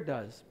Spirit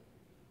does.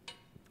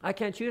 I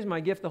can't choose my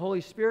gift. The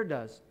Holy Spirit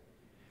does.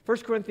 1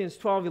 Corinthians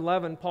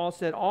 12:11, Paul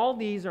said, all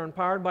these are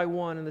empowered by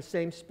one and the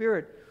same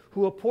Spirit,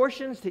 who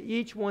apportions to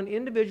each one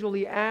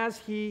individually as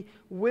He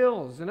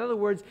wills. In other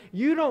words,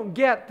 you don't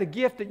get the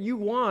gift that you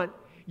want.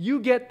 You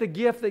get the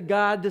gift that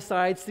God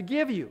decides to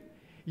give you.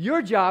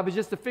 Your job is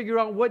just to figure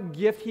out what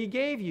gift He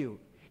gave you.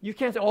 You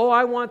can't say, oh,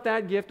 I want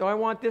that gift, or I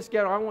want this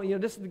gift, or I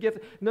want, this is the gift.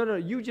 No,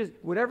 you just,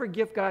 whatever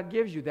gift God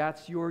gives you,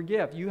 that's your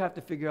gift. You have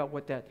to figure out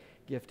what that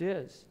gift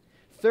is.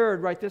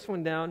 Third, write this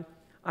one down.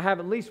 I have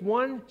at least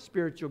one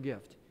spiritual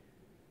gift.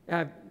 I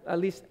have at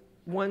least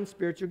one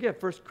spiritual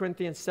gift. 1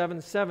 Corinthians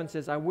 7:7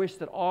 says, I wish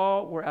that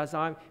all were as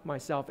I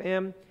myself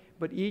am,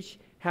 but each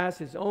has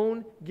his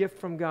own gift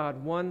from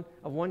God, one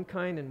of one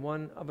kind and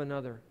one of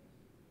another.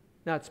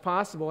 Now, it's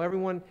possible.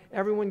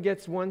 Everyone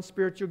gets one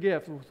spiritual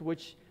gift with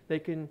which they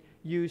can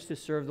use to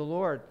serve the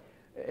Lord.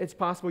 It's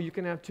possible you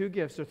can have 2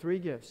 gifts or 3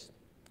 gifts.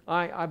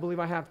 I believe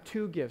I have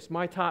 2 gifts.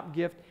 My top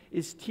gift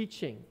is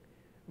teaching.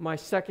 My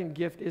second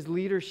gift is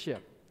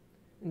leadership.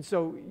 And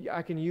so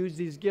I can use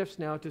these gifts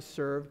now to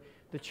serve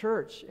the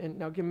church. And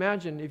now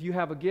imagine if you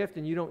have a gift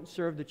and you don't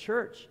serve the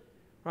church,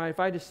 right? If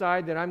I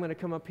decide that I'm going to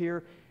come up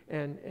here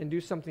and do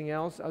something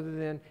else other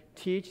than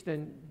teach,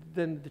 then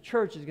the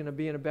church is going to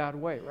be in a bad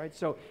way, right?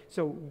 So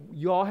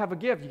you all have a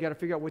gift. You got to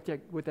figure out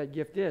what that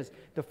gift is.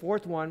 The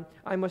fourth one,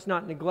 I must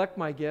not neglect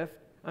my gift.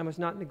 I must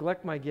not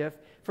neglect my gift.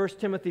 1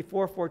 Timothy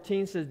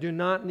 4:14 says, do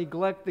not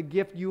neglect the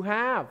gift you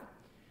have.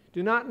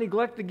 Do not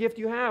neglect the gift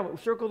you have.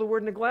 Circle the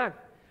word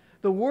neglect.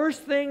 The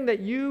worst thing that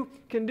you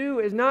can do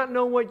is not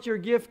know what your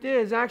gift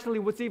is. Actually,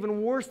 what's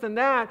even worse than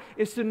that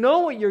is to know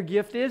what your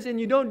gift is and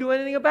you don't do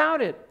anything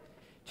about it.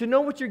 To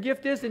know what your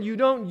gift is and you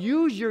don't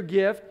use your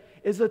gift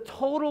is a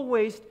total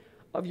waste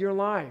of your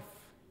life.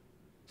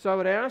 So I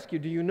would ask you,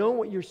 do you know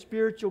what your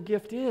spiritual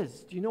gift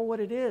is? Do you know what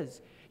it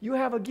is? You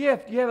have a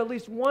gift. You have at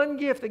least one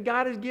gift that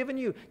God has given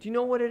you. Do you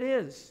know what it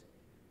is?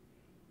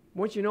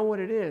 Once you know what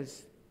it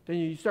is, then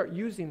you start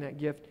using that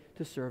gift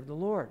to serve the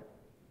Lord.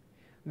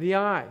 The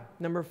I,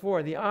 number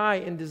 4, the I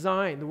in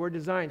design, the word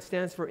design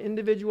stands for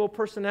individual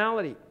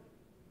personality.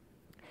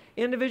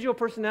 Individual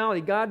personality.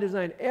 God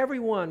designed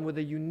everyone with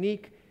a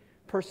unique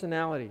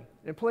personality.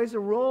 It plays a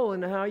role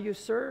in how you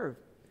serve.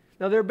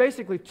 Now, there are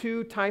basically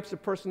 2 types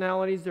of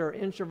personalities. There are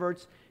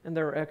introverts and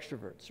there are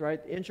extroverts, right?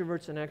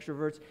 Introverts and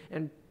extroverts.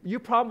 And you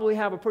probably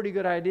have a pretty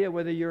good idea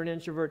whether you're an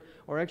introvert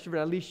or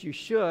extrovert. At least you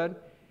should.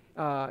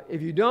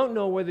 If you don't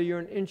know whether you're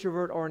an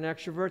introvert or an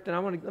extrovert,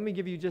 then let me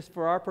give you, just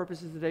for our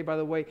purposes today, by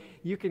the way,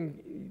 you can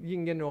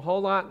get into a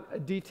whole lot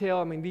of detail.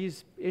 I mean,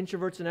 these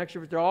introverts and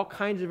extroverts, there are all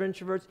kinds of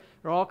introverts,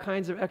 there are all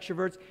kinds of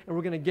extroverts, and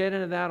we're going to get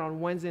into that on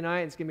Wednesday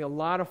night. It's going to be a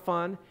lot of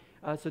fun,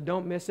 so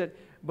don't miss it.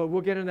 But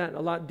we'll get into that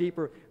a lot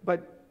deeper.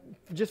 But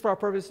just for our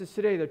purposes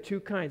today, there are 2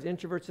 kinds,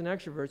 introverts and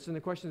extroverts, and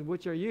the question is,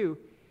 which are you?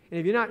 And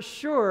if you're not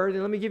sure,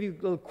 then let me give you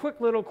a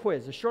quick little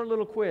quiz, a short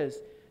little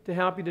quiz, to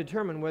help you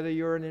determine whether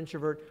you're an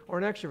introvert or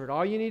an extrovert.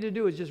 All you need to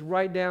do is just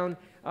write down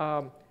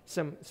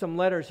some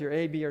letters here,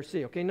 A, B, or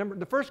C. Okay,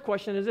 the first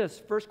question is this.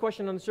 First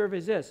question on the survey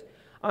is this.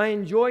 I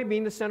enjoy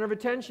being the center of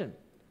attention.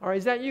 All right,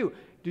 is that you?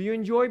 Do you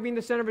enjoy being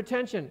the center of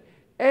attention?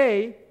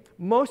 A,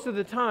 most of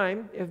the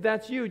time. If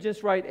that's you,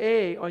 just write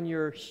A on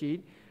your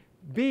sheet.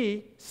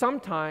 B,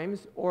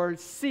 sometimes. Or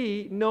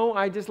C, no,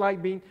 I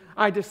dislike being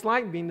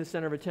the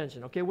center of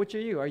attention. Okay, which are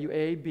you? Are you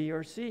A, B,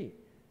 or C?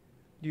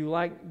 Do you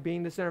like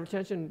being the center of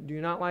attention? Do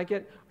you not like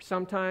it?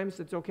 Sometimes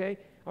it's okay.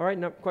 All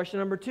right, question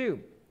number 2.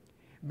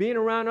 Being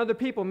around other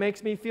people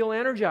makes me feel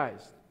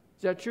energized.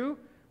 Is that true?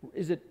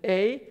 Is it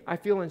A, I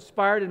feel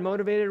inspired and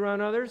motivated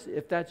around others?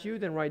 If that's you,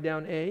 then write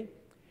down A.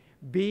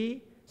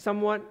 B,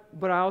 somewhat,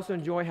 but I also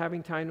enjoy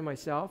having time to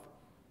myself.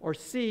 Or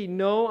C,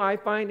 no, I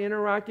find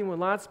interacting with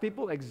lots of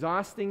people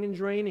exhausting and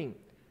draining.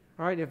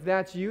 All right, if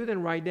that's you,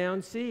 then write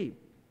down C.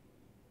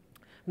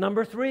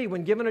 Number 3,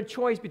 when given a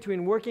choice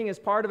between working as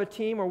part of a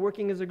team or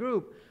working as a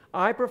group,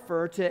 I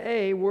prefer to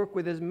A, work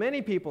with as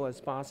many people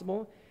as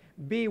possible,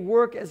 B,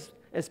 work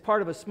as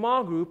part of a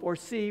small group, or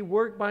C,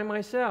 work by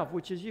myself.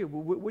 Which is you?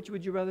 Which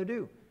would you rather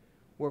do?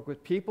 Work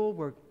with people,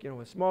 work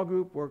with a small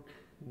group, work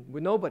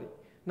with nobody.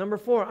 Number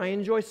 4, I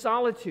enjoy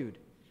solitude.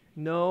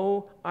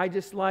 No, I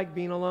just like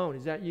being alone.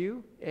 Is that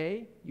you?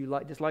 A, you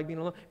just like being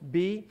alone.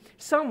 B,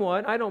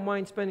 somewhat, I don't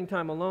mind spending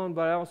time alone,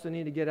 but I also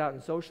need to get out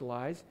and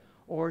socialize.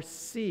 Or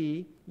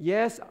C,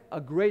 yes,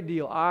 a great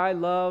deal. I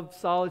love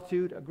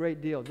solitude a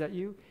great deal. Is that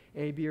you?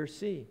 A, B, or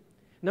C?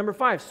 Number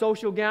 5,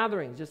 social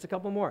gatherings. Just a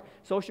couple more.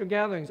 Social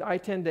gatherings, I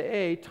tend to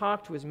A,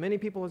 talk to as many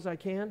people as I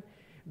can.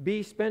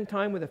 B, spend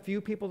time with a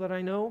few people that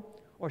I know.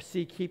 Or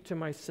C, keep to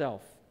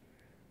myself.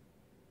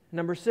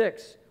 Number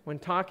 6, when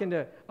talking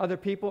to other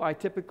people, I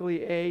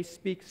typically A,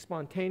 speak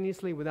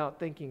spontaneously without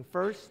thinking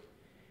first.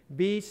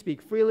 B,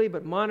 speak freely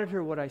but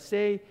monitor what I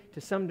say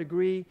to some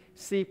degree.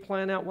 C,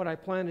 plan out what I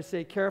plan to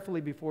say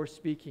carefully before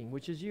speaking.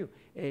 Which is you?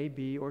 A,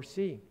 B, or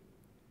C?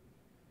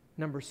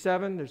 Number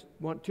 7, there's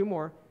 2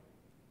 more.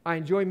 I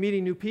enjoy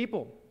meeting new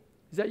people.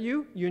 Is that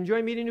you? You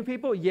enjoy meeting new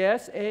people?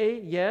 Yes. A,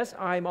 yes,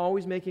 I'm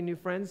always making new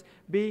friends.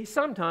 B,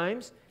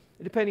 sometimes,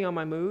 depending on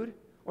my mood.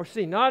 Or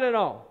C, not at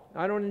all.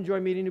 I don't enjoy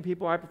meeting new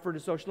people. I prefer to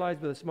socialize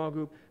with a small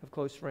group of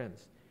close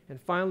friends. And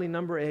finally,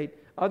 number 8,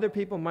 other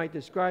people might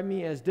describe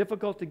me as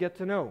difficult to get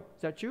to know.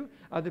 Is that you?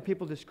 Other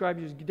people describe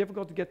you as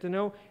difficult to get to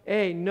know.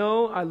 A,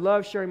 no, I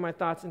love sharing my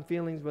thoughts and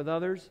feelings with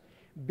others.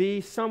 B,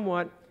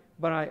 somewhat,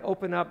 but I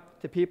open up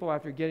to people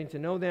after getting to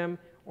know them.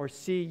 Or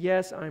C,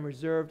 yes, I'm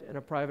reserved and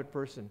a private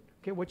person.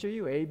 Okay, which are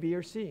you? A, B,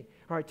 or C?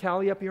 All right,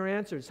 tally up your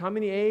answers. How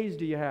many A's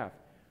do you have?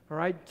 All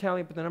right, tally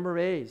up the number of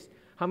A's.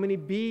 How many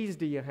B's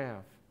do you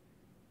have?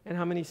 And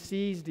how many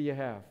C's do you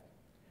have?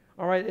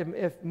 All right,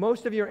 if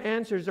most of your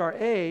answers are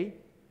A,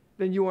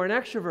 then you are an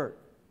extrovert.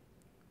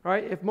 All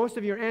right, if most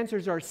of your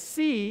answers are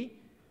C,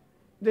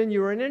 then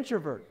you're an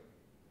introvert.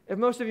 If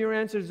most of your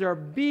answers are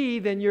B,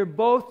 then you're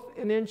both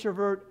an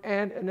introvert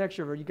and an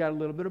extrovert. You got a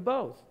little bit of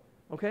both.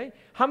 Okay?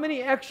 How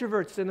many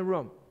extroverts in the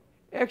room?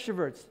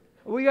 Extroverts.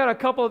 We got a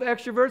couple of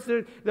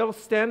extroverts that'll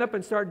stand up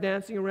and start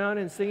dancing around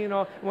and singing,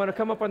 want to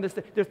come up on this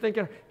stage. They're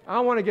thinking, I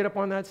want to get up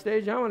on that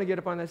stage. I want to get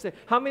up on that stage.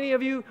 How many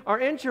of you are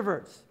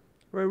introverts?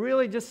 We're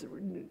really just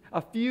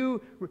a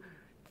few.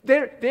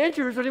 The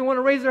introverts don't even want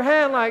to raise their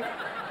hand like,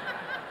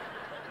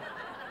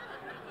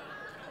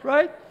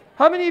 right?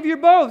 How many of you are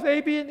both?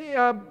 A, B,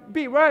 and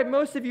B, right?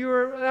 Most of you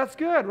are, that's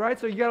good, right?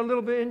 So you got a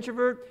little bit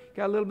introvert,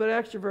 got a little bit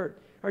extrovert.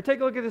 All right,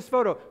 take a look at this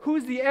photo.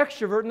 Who's the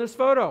extrovert in this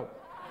photo?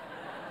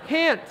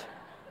 Hint.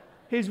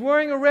 He's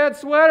wearing a red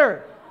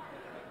sweater,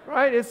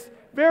 right? It's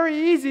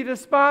very easy to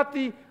spot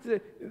the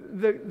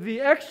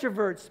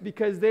extroverts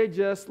because they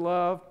just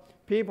love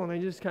people and they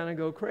just kind of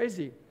go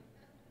crazy,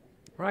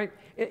 right?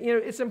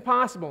 It's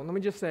impossible. Let me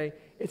just say,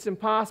 it's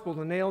impossible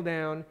to nail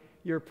down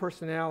your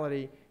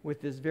personality with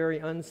this very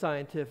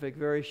unscientific,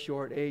 very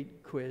short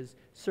 8-quiz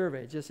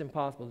survey. It's just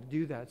impossible to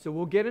do that. So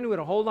we'll get into it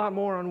a whole lot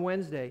more on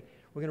Wednesday.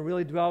 We're going to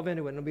really delve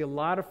into it, and it'll be a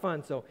lot of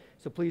fun. So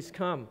please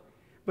come.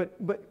 But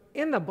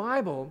in the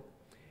Bible,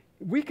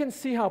 we can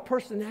see how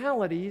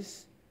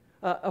personalities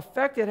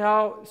affected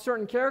how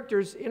certain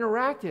characters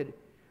interacted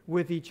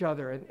with each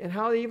other and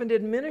how they even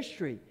did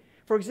ministry.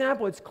 For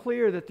example, it's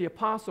clear that the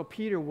Apostle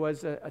Peter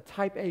was a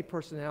type A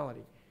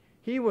personality.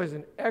 He was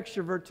an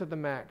extrovert to the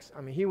max.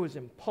 I mean, he was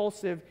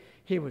impulsive,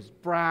 he was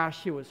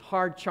brash, he was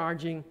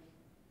hard-charging.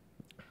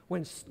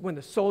 When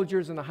the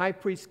soldiers and the high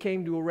priest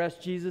came to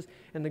arrest Jesus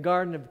in the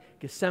Garden of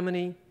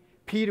Gethsemane,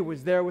 Peter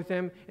was there with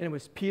him, and it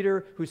was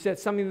Peter who said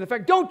something to the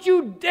effect, "Don't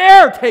you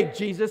dare take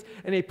Jesus!"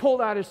 And he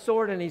pulled out his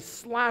sword and he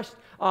slashed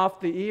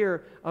off the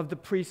ear of the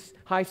priest's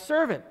high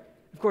servant.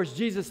 Of course,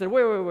 Jesus said,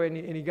 wait,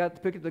 and he got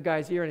to pick up the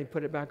guy's ear and he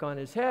put it back on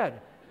his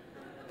head.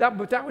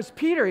 But that was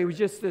Peter. He was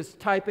just this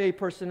type A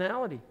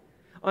personality.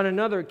 On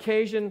another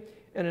occasion,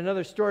 in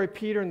another story,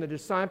 Peter and the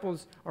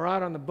disciples are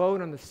out on the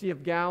boat on the Sea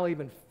of Galilee,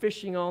 been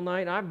fishing all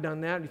night. I've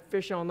done that. We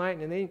fish all night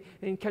and they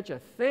didn't catch a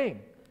thing.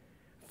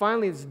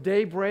 Finally, it's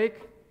daybreak.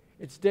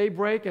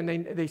 And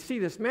they see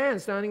this man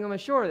standing on the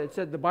shore.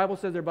 The Bible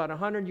says they're about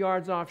 100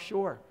 yards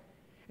offshore.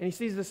 And he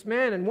sees this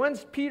man, and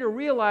once Peter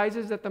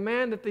realizes that the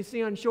man that they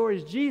see on shore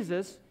is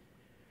Jesus,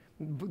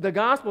 the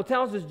gospel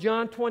tells us,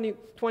 John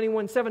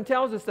 21:7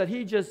 tells us that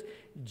he just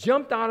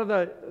jumped out of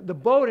the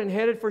boat and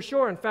headed for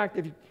shore. In fact,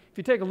 if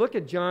you take a look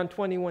at John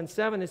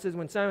 21:7, it says,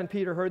 when Simon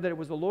Peter heard that it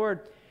was the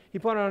Lord, he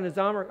put on his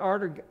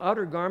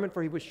outer garment,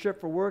 for he was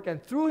stripped for work,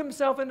 and threw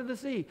himself into the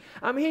sea.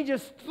 I mean, he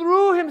just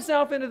threw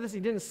himself into the sea.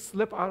 He didn't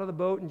slip out of the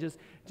boat and just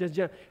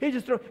jump. He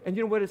just threw. And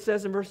you know what it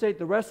says in verse 8?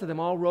 The rest of them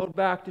all rowed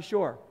back to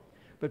shore.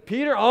 But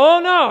Peter, oh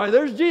no,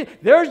 there's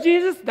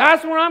Jesus.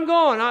 That's where I'm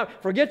going.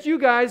 Forget you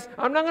guys.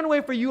 I'm not going to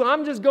wait for you.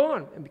 I'm just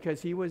going. And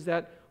because he was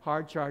that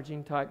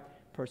hard-charging type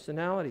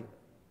personality.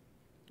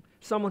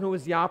 Someone who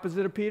was the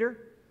opposite of Peter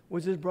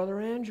was his brother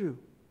Andrew.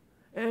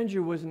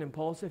 Andrew wasn't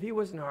impulsive. He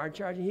wasn't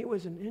hard-charging. He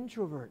was an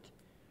introvert,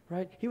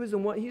 right? He was the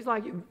one, he's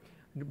like,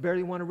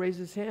 barely want to raise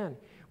his hand.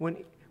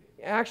 When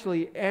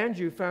actually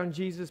Andrew found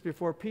Jesus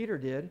before Peter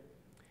did.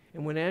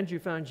 And when Andrew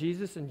found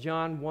Jesus in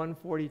John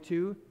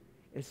 1:42,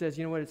 it says,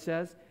 you know what it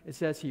says? It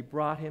says he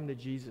brought him to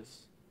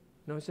Jesus.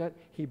 Notice that?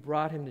 He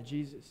brought him to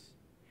Jesus.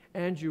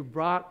 Andrew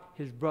brought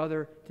his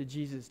brother to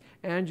Jesus.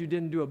 Andrew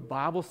didn't do a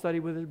Bible study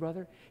with his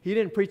brother. He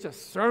didn't preach a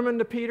sermon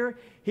to Peter.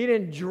 He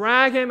didn't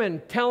drag him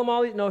and tell him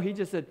all these. No, he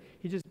just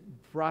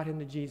brought him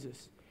to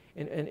Jesus.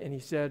 And he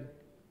said,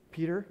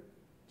 Peter,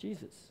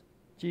 Jesus.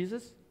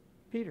 Jesus,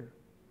 Peter.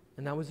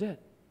 And that was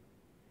it.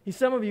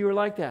 Some of you are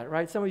like that,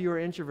 right? Some of you are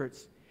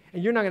introverts.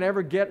 And you're not going to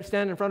ever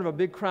stand in front of a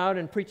big crowd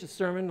and preach a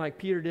sermon like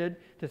Peter did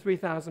to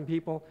 3,000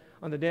 people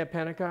on the day of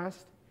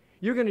Pentecost.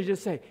 You're going to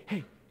just say,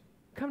 hey,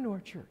 come to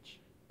our church.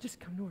 Just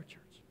come to our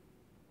church.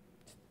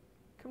 Just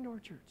come to our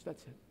church.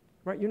 That's it.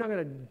 Right? You're not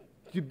going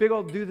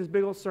to do this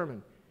big old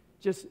sermon.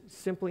 Just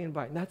simply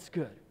invite. And that's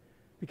good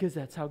because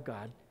that's how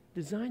God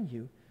designed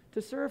you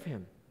to serve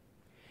Him.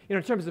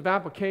 In terms of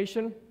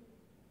application,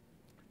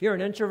 if you're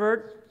an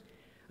introvert,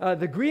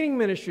 the greeting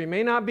ministry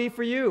may not be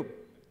for you,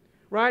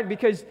 right?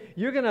 Because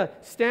you're going to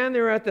stand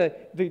there at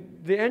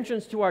the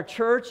entrance to our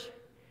church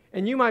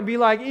and you might be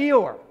like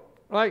Eeyore,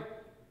 like,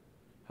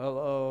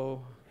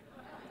 hello.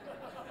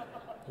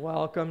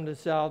 Welcome to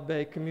South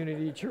Bay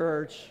Community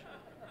Church.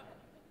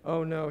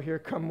 Oh no, here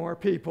come more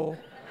people.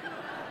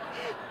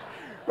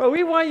 Well,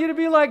 we want you to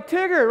be like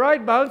Tigger,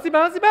 right? Bouncy,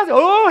 bouncy, bouncy.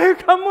 Oh, here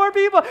come more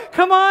people.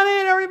 Come on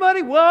in,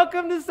 everybody.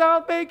 Welcome to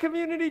South Bay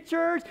Community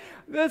Church.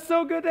 It's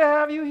so good to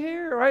have you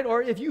here, right?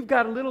 Or if you've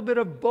got a little bit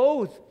of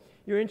both,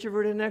 you're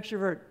introvert and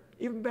extrovert,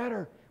 even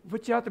better. We'll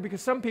put you out there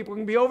because some people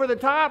can be over the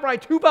top,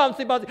 right? Too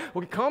bouncy, bouncy.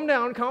 Well, calm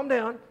down, calm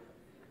down.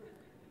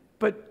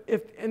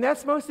 And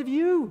that's most of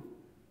you.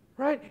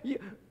 Right?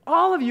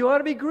 All of you ought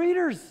to be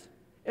greeters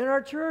in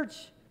our church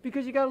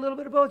because you got a little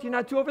bit of both. You're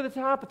not too over the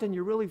top, but then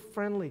you're really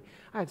friendly.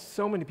 I had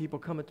so many people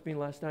come up to me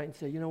last night and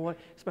say, you know what?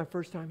 It's my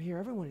first time here.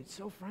 Everyone is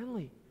so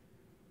friendly.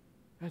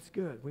 That's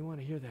good. We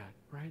want to hear that,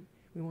 right?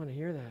 We want to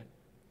hear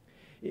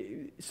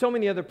that. So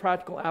many other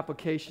practical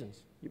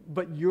applications,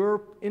 but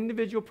your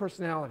individual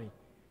personality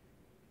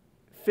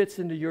fits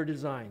into your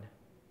design,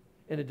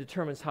 and it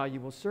determines how you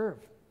will serve.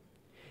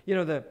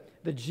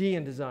 The G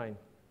in design.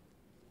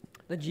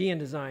 The G in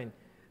design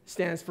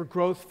stands for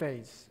growth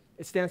phase.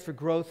 It stands for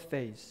growth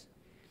phase.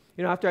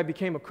 After I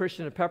became a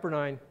Christian at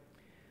Pepperdine,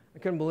 I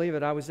couldn't believe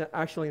it. I was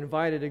actually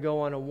invited to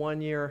go on a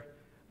 1-year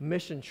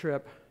mission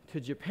trip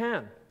to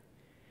Japan.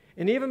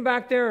 And even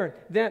back then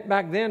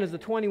as a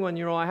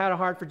 21-year-old, I had a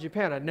heart for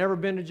Japan. I'd never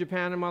been to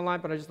Japan in my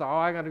life, but I just thought,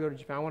 I got to go to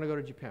Japan. I want to go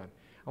to Japan.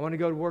 I want to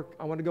go to work.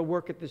 I want to go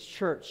work at this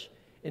church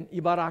in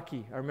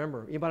Ibaraki. I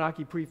remember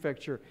Ibaraki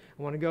Prefecture.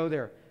 I want to go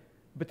there.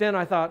 But then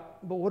I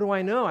thought, but what do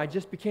I know? I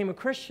just became a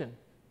Christian.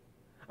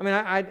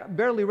 I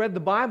barely read the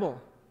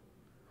Bible.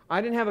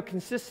 I didn't have a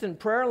consistent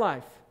prayer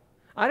life.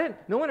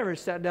 No one ever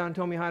sat down and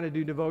told me how to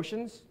do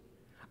devotions.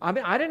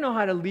 I didn't know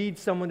how to lead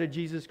someone to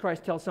Jesus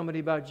Christ, tell somebody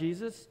about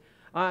Jesus.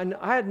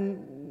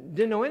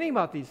 Didn't know anything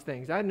about these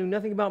things. I knew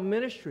nothing about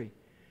ministry.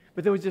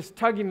 But there was just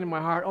tugging in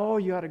my heart, oh,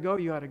 you ought to go,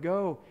 you ought to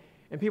go.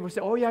 And people would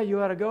say, oh yeah, you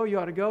ought to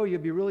go,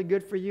 it'd be really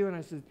good for you.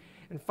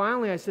 And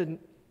finally I said,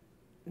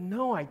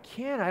 no, I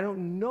can't. I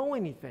don't know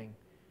anything.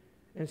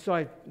 And so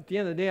at the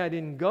end of the day, I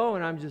didn't go,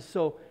 and I'm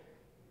so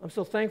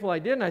thankful I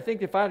didn't. I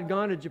think if I had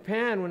gone to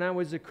Japan when I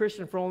was a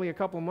Christian for only a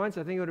couple of months,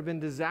 I think it would have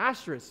been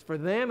disastrous for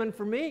them and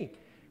for me,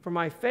 for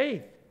my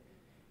faith.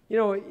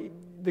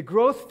 The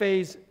growth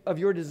phase of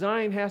your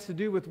design has to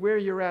do with where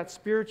you're at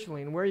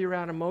spiritually and where you're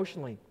at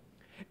emotionally.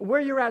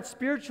 Where you're at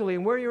spiritually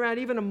and where you're at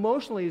even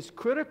emotionally is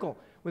critical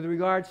with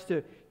regards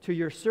to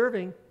your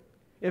serving.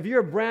 If you're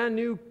a brand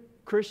new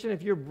Christian,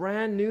 if you're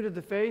brand new to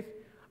the faith,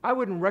 I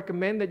wouldn't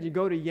recommend that you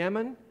go to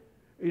Yemen,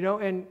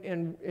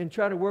 and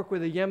try to work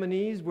with the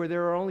Yemenis where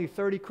there are only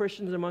 30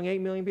 Christians among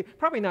 8 million people.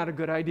 Probably not a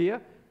good idea.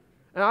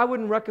 And I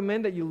wouldn't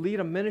recommend that you lead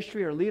a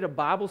ministry or lead a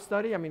Bible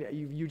study.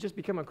 You just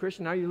become a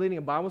Christian, now you're leading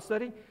a Bible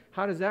study?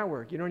 How does that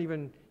work? You've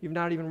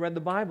not even read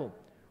the Bible,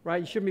 right?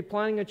 You shouldn't be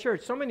planning a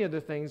church. So many other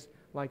things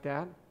like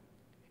that.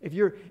 If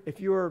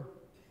you're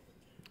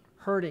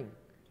hurting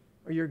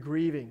or you're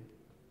grieving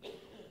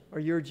or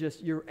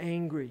you're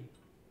angry,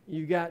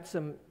 you got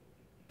some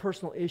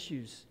personal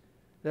issues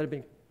that have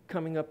been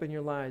coming up in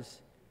your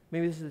lives,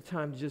 maybe this is the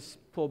time to just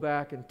pull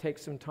back and take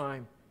some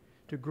time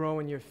to grow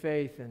in your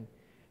faith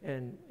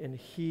and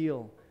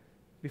heal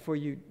before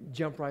you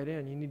jump right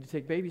in. You need to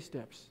take baby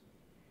steps.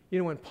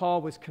 When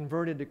Paul was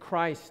converted to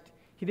Christ,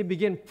 he didn't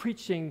begin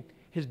preaching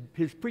his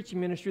preaching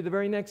ministry the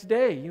very next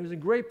day. He was a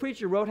great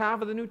preacher, wrote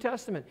half of the New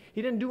Testament.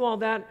 He didn't do all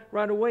that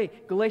right away.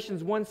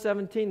 Galatians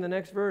 1:17, the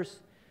next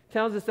verse,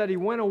 tells us that he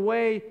went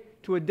away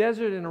to a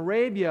desert in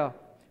Arabia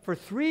for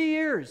 3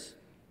 years,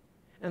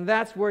 and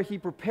that's where he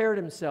prepared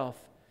himself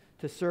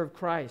to serve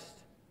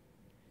Christ.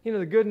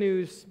 The good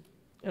news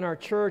in our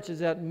church is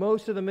that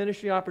most of the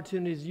ministry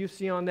opportunities you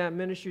see on that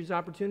ministry's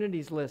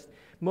opportunities list,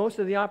 most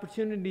of the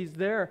opportunities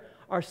there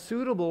are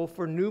suitable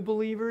for new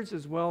believers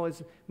as well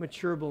as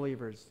mature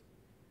believers.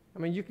 I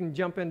mean, you can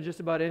jump in just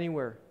about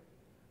anywhere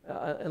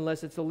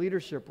unless it's a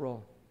leadership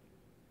role.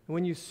 And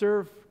when you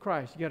serve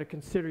Christ, you got to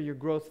consider your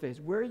growth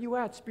phase. Where are you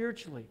at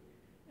spiritually?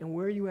 And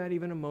where are you at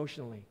even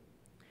emotionally?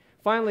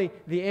 Finally,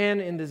 the N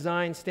in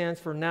design stands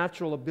for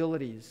natural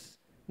abilities.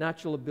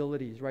 Natural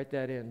abilities, write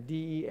that in.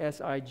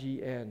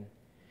 D-E-S-I-G-N.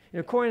 And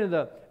according to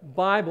the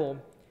Bible,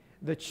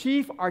 the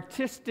chief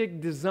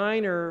artistic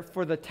designer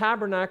for the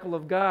tabernacle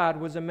of God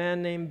was a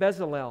man named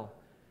Bezalel.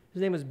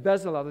 His name was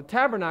Bezalel. The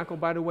tabernacle,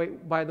 by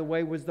the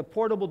way, was the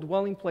portable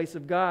dwelling place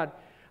of God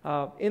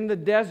in the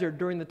desert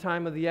during the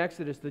time of the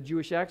Exodus, the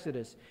Jewish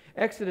Exodus.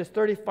 Exodus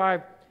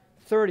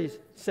 35:30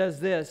 says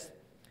this,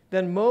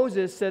 "Then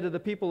Moses said to the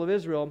people of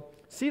Israel,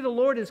 'See, the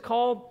Lord has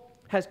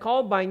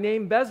called by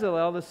name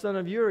Bezalel, the son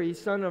of Uri,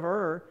 son of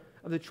Ur,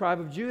 of the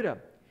tribe of Judah.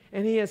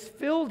 And he has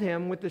filled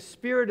him with the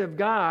Spirit of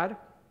God,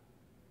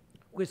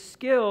 with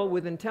skill,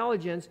 with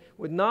intelligence,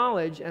 with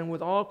knowledge, and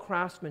with all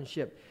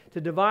craftsmanship,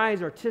 to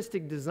devise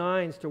artistic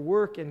designs, to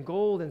work in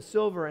gold and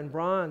silver and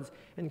bronze,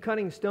 and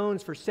cutting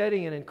stones for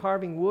setting, and in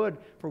carving wood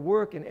for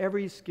work in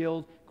every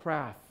skilled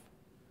craft.'"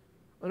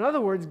 In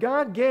other words,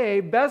 God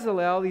gave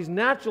Bezalel these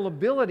natural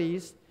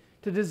abilities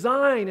to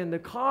design and to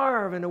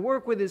carve and to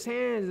work with his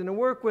hands and to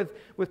work with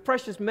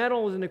precious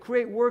metals and to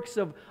create works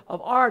of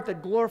art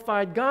that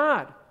glorified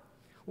God.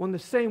 Well, in the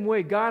same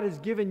way, God has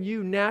given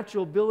you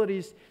natural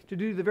abilities to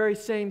do the very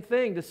same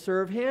thing, to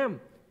serve Him.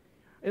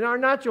 And our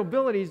natural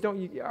abilities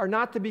are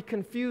not to be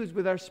confused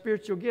with our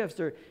spiritual gifts.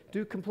 They're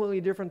do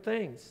completely different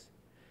things.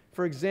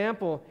 For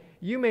example,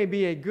 you may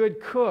be a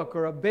good cook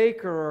or a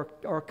baker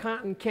or a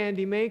cotton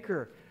candy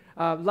maker.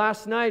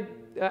 Last night,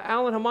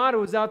 Alan Hamada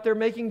was out there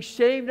making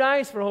shaved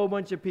ice for a whole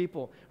bunch of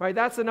people. Right?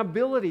 That's an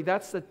ability.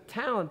 That's a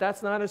talent.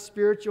 That's not a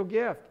spiritual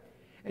gift.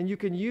 And you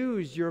can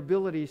use your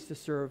abilities to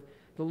serve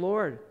the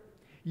Lord.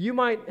 You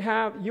might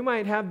have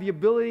the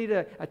ability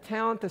a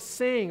talent to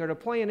sing or to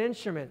play an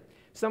instrument.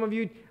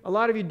 A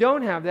lot of you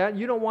don't have that.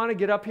 You don't want to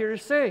get up here to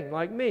sing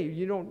like me.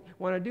 You don't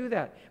want to do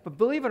that. But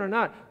believe it or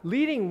not,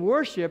 leading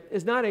worship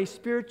is not a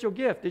spiritual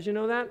gift. Did you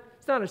know that?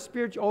 It's not a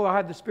spiritual, I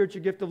have the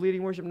spiritual gift of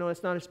leading worship. No,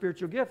 it's not a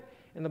spiritual gift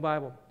in the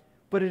Bible.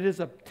 But it is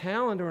a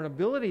talent or an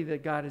ability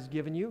that God has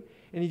given you.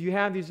 And if you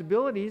have these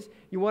abilities,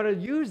 you want to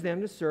use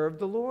them to serve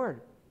the Lord.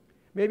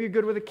 Maybe you're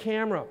good with a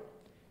camera.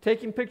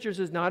 Taking pictures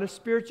is not a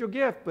spiritual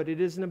gift, but it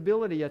is an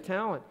ability, a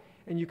talent.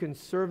 And you can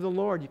serve the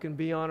Lord. You can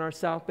be on our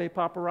South Bay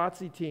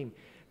paparazzi team.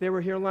 They were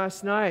here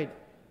last night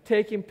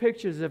taking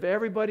pictures of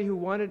everybody who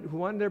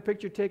wanted their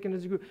picture taken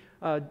as a group.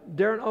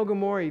 Darren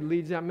Ogamori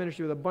leads that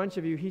ministry with a bunch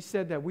of you. He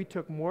said that we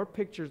took more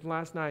pictures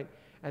last night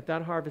at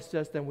that Harvest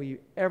Fest than we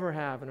ever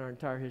have in our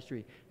entire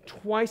history.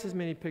 Twice as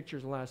many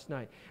pictures last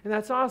night. And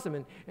that's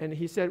awesome. And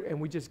he said, and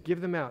we just give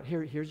them out.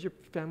 Here's your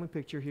family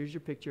picture. Here's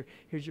your picture.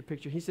 Here's your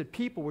picture. He said,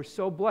 people were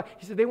so blessed.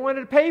 He said, they wanted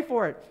to pay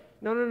for it.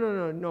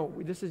 No.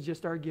 This is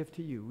just our gift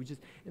to you.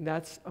 And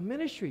that's a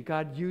ministry.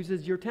 God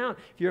uses your talent.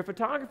 If you're a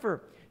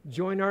photographer,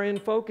 join our In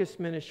Focus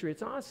ministry.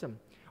 It's awesome.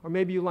 Or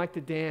maybe you like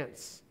to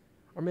dance.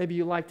 Or maybe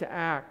you like to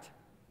act.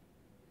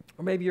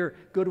 Or maybe you're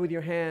good with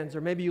your hands. Or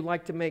maybe you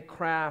like to make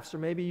crafts. Or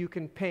maybe you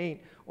can paint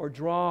or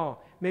draw.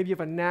 Maybe you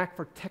have a knack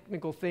for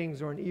technical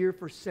things or an ear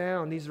for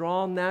sound. These are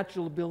all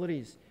natural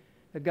abilities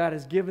that God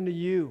has given to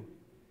you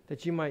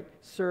that you might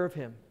serve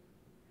Him.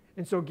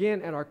 And so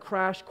again, at our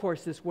crash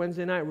course this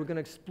Wednesday night, we're going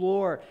to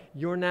explore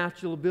your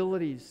natural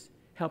abilities,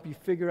 help you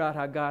figure out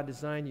how God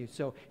designed you.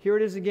 So here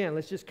it is again.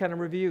 Let's just kind of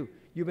review.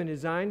 You've been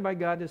designed by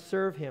God to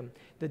serve Him.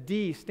 The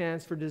D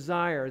stands for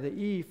desire, the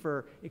E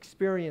for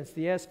experience,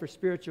 the S for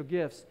spiritual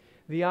gifts,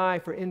 the I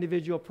for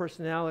individual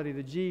personality,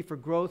 the G for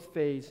growth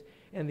phase,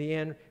 and the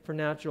N for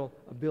natural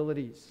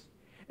abilities.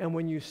 And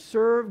when you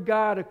serve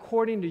God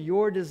according to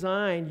your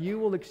design, you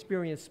will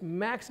experience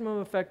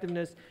maximum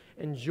effectiveness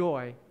and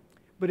joy.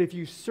 But if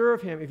you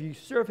serve Him, if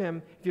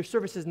your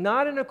service is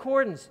not in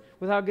accordance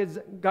with how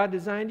God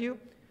designed you,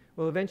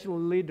 will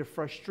eventually lead to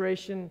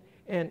frustration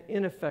and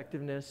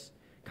ineffectiveness,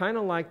 kind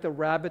of like the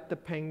rabbit, the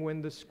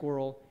penguin, the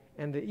squirrel,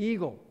 and the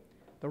eagle.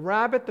 The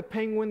rabbit, the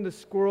penguin, the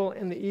squirrel,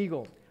 and the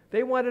eagle.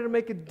 They wanted to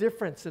make a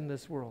difference in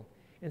this world.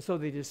 And so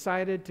they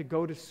decided to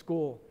go to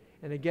school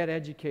and to get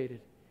educated.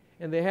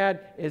 And they had,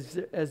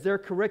 as their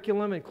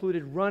curriculum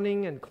included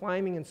running and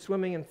climbing and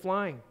swimming and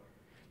flying.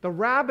 The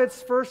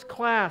rabbit's first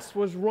class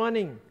was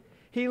running.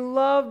 He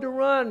loved to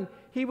run.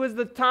 He was at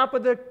the top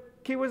of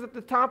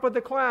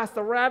the class.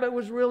 The rabbit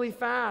was really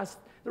fast.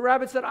 The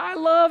rabbit said, "I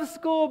love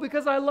school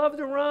because I love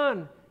to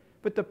run."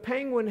 But the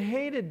penguin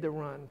hated to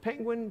run.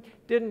 Penguin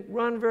didn't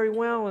run very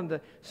well, and the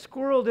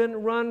squirrel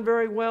didn't run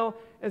very well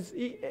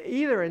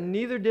either, and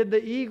neither did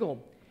the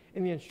eagle.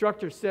 And the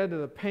instructor said to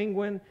the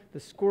penguin, the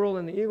squirrel,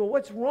 and the eagle,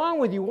 "What's wrong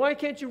with you? Why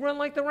can't you run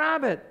like the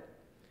rabbit?"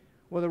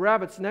 Well, the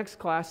rabbit's next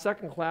class,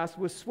 second class,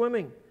 was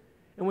swimming.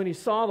 And when he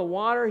saw the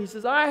water, he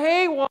says, "I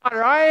hate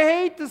water. I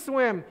hate to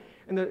swim."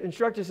 And the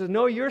instructor says,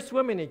 "No, you're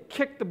swimming." He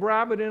kicked the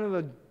rabbit into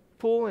the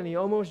pool, and he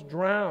almost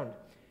drowned.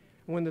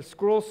 And when the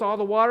squirrel saw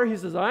the water, he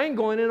says, "I ain't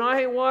going in. I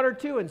hate water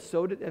too." And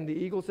the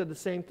eagle said the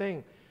same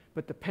thing.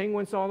 But the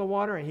penguin saw the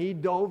water, and he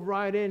dove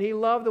right in. He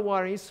loved the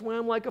water. He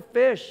swam like a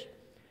fish.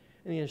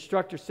 And the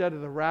instructor said to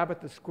the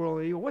rabbit, the squirrel,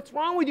 and the eagle, "What's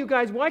wrong with you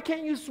guys? Why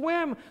can't you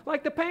swim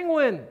like the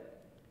penguin?"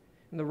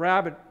 And the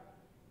rabbit,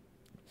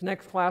 his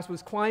next class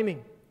was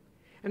climbing.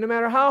 And no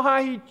matter how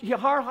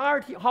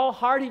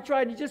hard he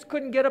tried, he just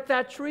couldn't get up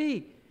that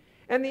tree.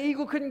 And the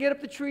eagle couldn't get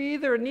up the tree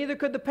either, and neither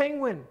could the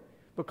penguin.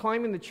 But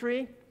climbing the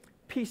tree,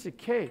 piece of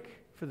cake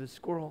for the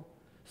squirrel.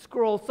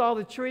 Squirrel saw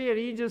the tree, and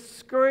he just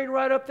scurried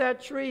right up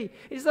that tree.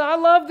 He said, "I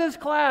love this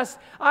class.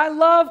 I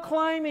love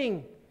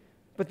climbing."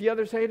 But the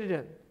others hated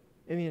it.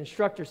 And the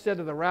instructor said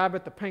to the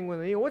rabbit, the penguin,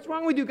 and the eagle, "What's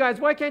wrong with you guys?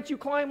 Why can't you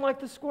climb like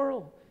the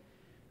squirrel?"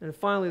 And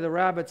finally, the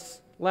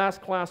rabbit's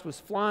last class was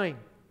flying.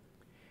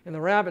 And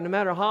the rabbit, no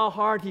matter how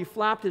hard he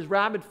flapped his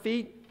rabbit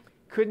feet,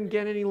 couldn't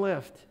get any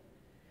lift.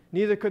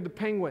 Neither could the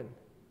penguin.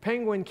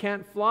 Penguin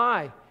can't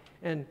fly,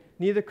 and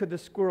neither could the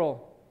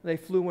squirrel. They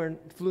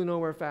flew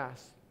nowhere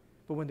fast.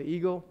 But when the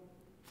eagle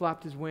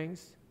flapped his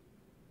wings,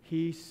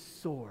 he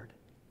soared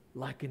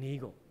like an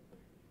eagle.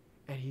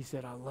 And he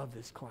said, "I love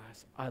this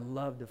class. I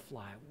love to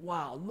fly.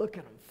 Wow, look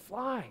at him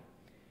fly."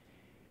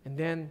 And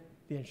then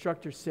the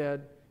instructor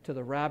said to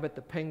the rabbit,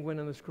 the penguin,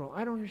 and the squirrel,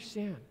 "I don't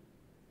understand.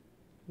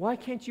 Why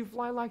can't you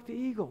fly like the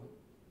eagle?"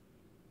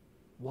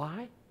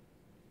 Why?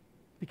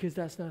 Because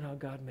that's not how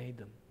God made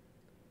them.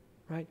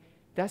 Right?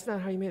 That's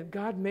not how He made them.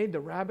 God made the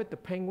rabbit, the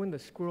penguin, the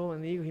squirrel,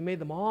 and the eagle. He made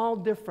them all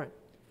different.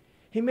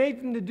 He made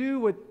them to do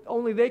what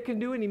only they can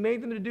do, and He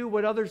made them to do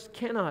what others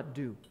cannot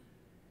do.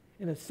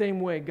 In the same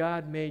way,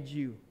 God made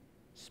you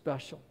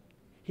special.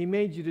 He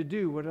made you to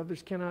do what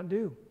others cannot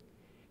do.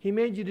 He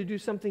made you to do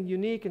something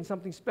unique and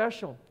something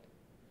special,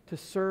 to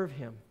serve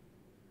Him.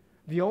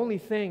 The only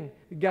thing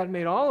that God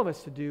made all of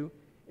us to do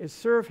is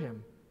serve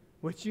Him.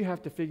 What you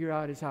have to figure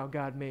out is how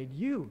God made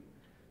you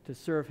to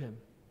serve Him.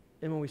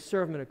 And when we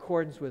serve Him in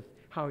accordance with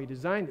how He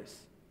designed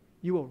us,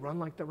 you will run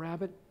like the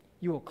rabbit,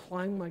 you will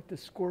climb like the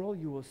squirrel,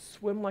 you will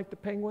swim like the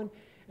penguin,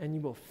 and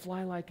you will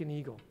fly like an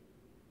eagle.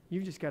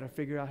 You've just got to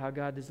figure out how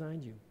God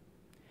designed you.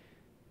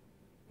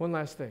 One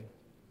last thing.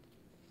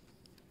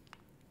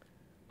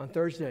 On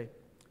Thursday,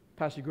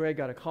 Pastor Greg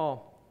got a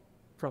call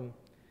from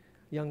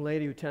a young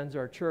lady who attends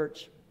our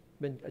church,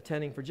 been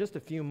attending for just a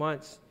few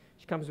months.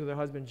 She comes with her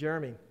husband,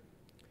 Jeremy.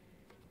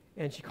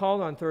 And she called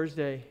on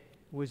Thursday,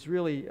 was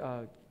really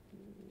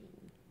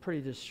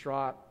pretty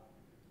distraught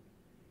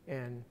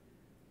and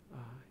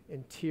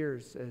in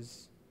tears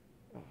as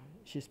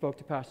she spoke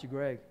to Pastor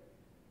Greg.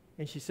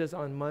 And she says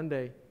on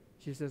Monday,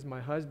 she says, "My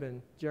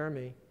husband,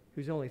 Jeremy,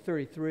 who's only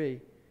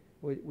 33,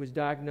 was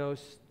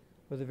diagnosed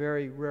with a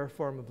very rare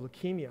form of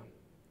leukemia.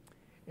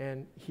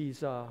 And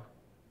he's on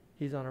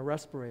a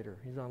respirator.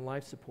 He's on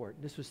life support."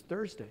 This was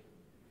Thursday.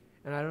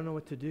 And I don't know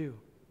what to do.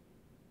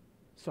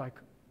 So I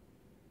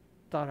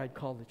thought I'd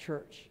call the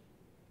church.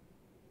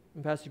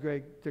 And Pastor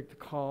Greg took the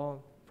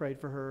call, prayed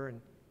for her,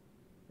 and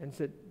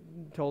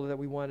told her that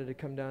we wanted to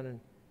come down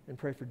and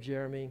pray for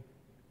Jeremy.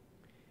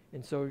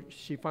 And so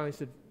she finally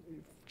said,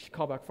 she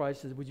called back Friday,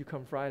 said, "Would you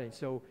come Friday?"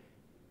 So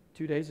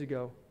 2 days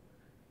ago,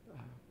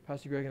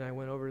 Pastor Greg and I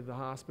went over to the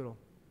hospital,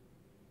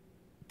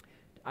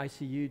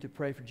 ICU, to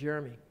pray for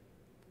Jeremy.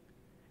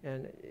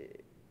 And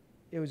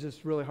it was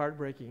just really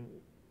heartbreaking.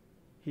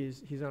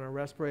 He's on a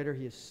respirator.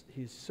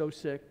 He's so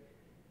sick,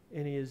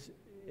 and he is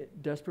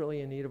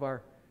desperately in need of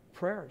our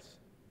prayers.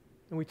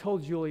 And we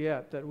told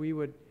Juliet that we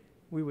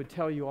would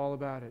tell you all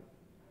about it,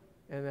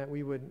 and that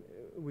we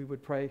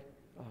would pray,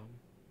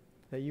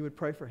 that you would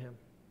pray for him.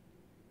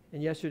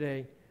 And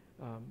yesterday,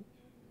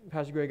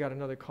 Pastor Greg got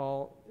another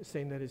call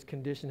saying that his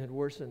condition had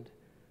worsened,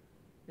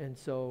 and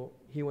so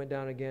he went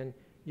down again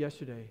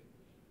yesterday.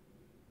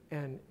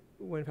 And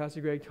when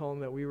Pastor Greg told him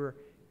that we were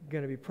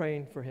going to be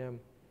praying for him,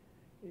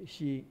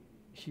 she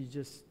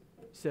just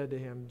said to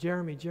him,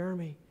 Jeremy,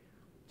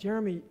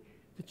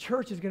 the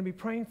church is going to be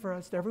praying for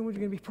us. Everyone's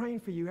going to be praying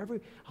for you.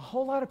 A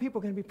whole lot of people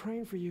are going to be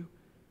praying for you.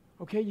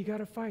 Okay, you got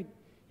to fight.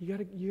 You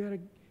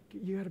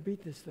got to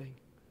beat this thing."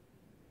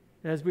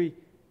 And as we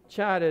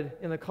chatted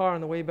in the car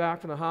on the way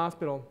back from the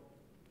hospital,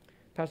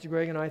 Pastor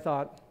Greg and I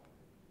thought,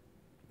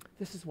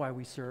 this is why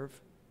we serve.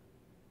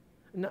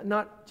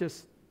 Not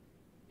just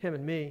him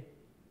and me,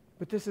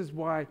 but this is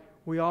why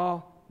we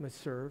all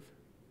must serve.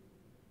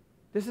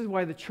 This is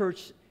why the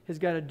church has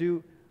got to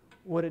do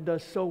what it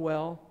does so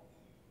well,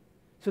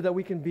 so that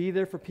we can be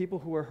there for people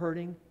who are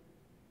hurting,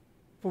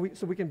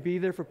 so we can be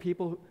there for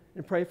people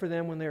and pray for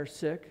them when they are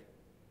sick,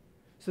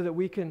 so that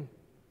we can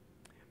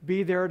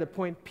be there to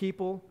point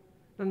people,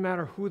 no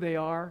matter who they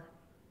are,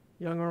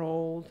 young or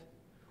old,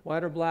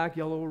 white or black,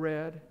 yellow or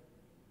red,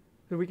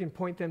 that we can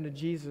point them to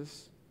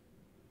Jesus.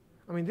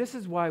 I mean, this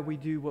is why we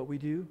do what we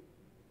do,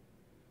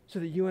 so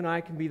that you and I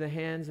can be the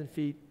hands and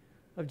feet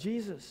of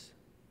Jesus.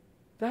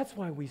 That's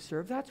why we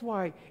serve. That's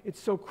why it's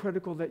so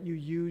critical that you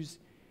use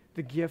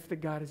the gift that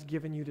God has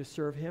given you to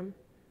serve Him,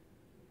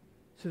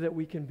 so that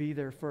we can be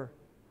there for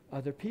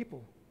other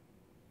people.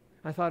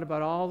 I thought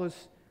about all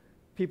those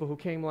people who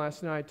came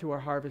last night to our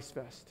Harvest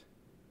Fest.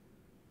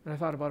 And I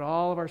thought about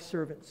all of our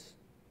servants,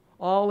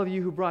 all of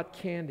you who brought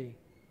candy,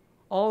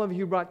 all of you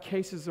who brought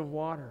cases of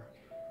water,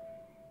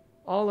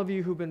 all of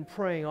you who've been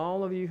praying,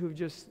 all of you who've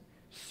just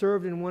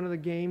served in one of the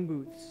game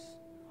booths,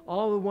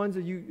 all the ones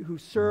of you who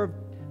served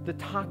the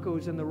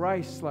tacos and the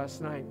rice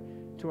last night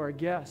to our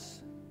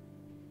guests.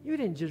 You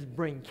didn't just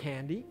bring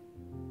candy.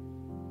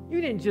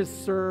 You didn't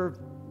just serve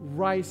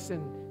rice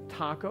and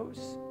tacos.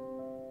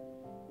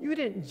 You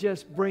didn't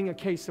just bring a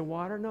case of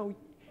water. No,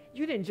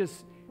 you didn't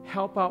just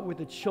help out with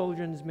the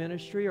children's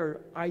ministry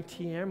or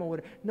ITM or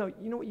whatever. No,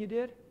 you know what you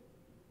did?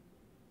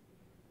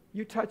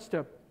 You touched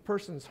a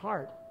person's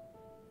heart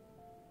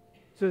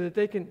so that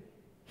they can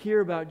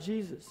hear about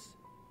Jesus.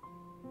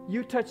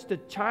 You touched a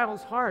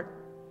child's heart.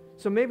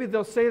 So maybe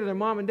they'll say to their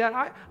mom and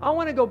dad, I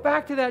want to go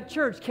back to that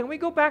church. Can we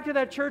go back to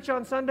that church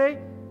on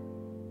Sunday?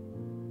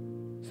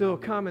 So they'll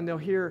come and they'll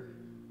hear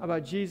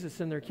about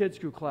Jesus in their kids'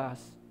 group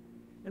class.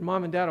 And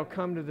mom and dad will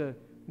come to the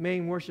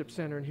main worship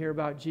center and hear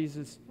about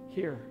Jesus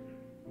here.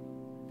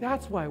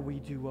 That's why we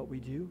do what we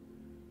do.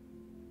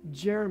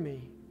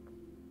 Jeremy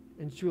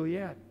and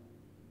Juliet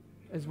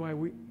is why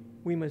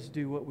we must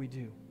do what we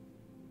do.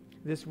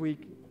 This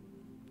week,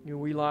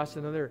 we lost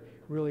another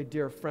really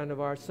dear friend of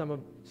ours. Some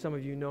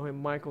of you know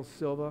him, Michael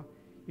Silva.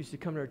 Used to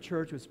come to our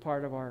church, was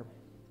part of our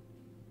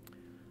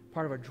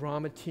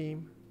drama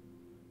team.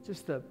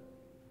 Just the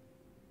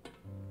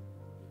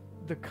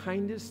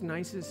kindest,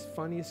 nicest,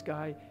 funniest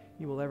guy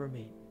you will ever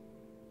meet.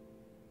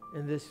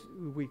 And this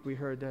week we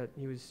heard that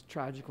he was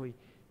tragically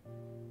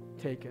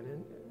taken.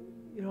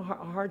 And, our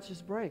hearts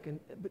just break.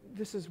 But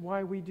this is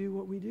why we do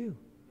what we do.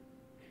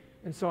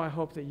 And so I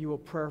hope that you will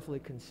prayerfully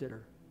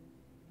consider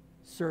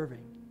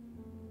serving.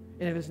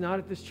 And if it's not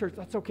at this church,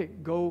 that's okay.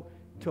 Go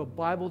to a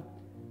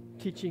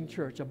Bible-teaching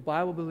church, a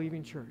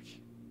Bible-believing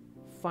church.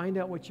 Find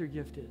out what your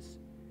gift is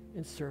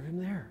and serve Him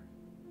there.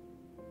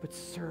 But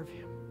serve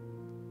Him.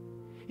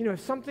 If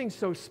something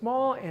so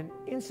small and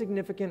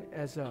insignificant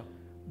as a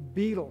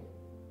beetle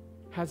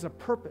has a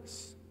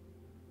purpose,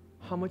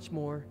 how much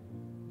more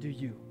do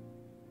you?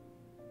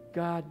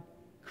 God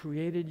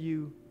created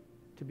you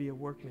to be a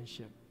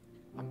workmanship,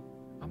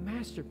 a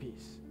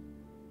masterpiece.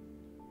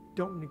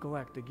 Don't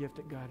neglect the gift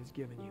that God has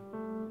given you.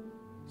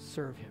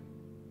 Serve Him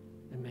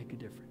and make a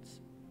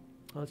difference.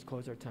 Let's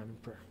close our time in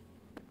prayer.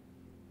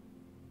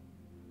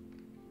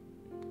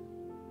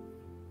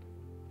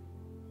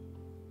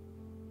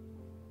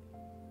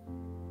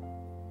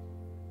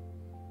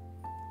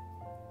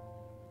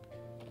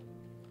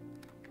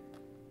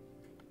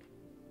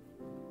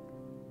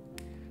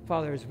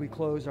 Father, as we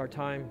close our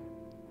time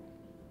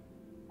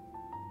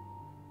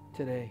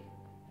today,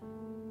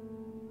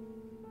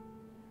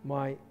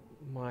 my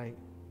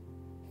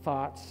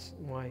thoughts,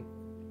 my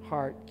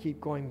heart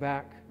keep going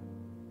back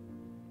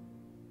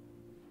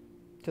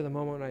to the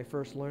moment when I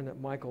first learned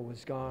that Michael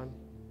was gone.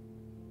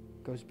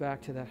 Goes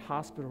back to that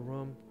hospital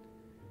room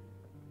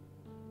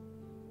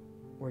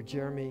where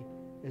Jeremy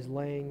is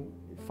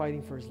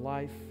fighting for his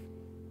life,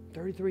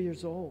 33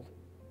 years old.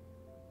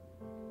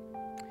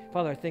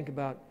 Father, I think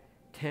about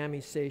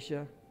Tammy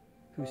Sasha,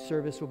 whose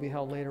service will be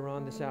held later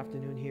on this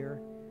afternoon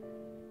here,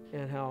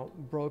 and how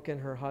broken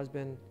her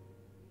husband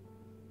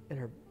and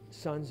her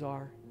sons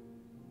are.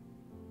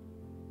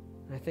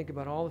 And I think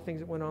about all the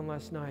things that went on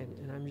last night,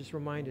 and I'm just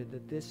reminded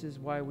that this is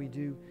why we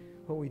do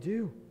what we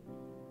do.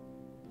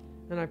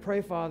 And I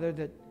pray, Father,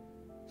 that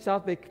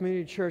South Bay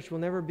Community Church will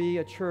never be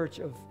a church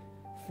of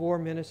 4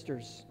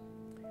 ministers,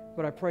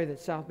 but I pray that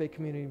South Bay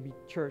Community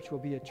Church will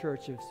be a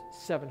church of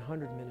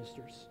 700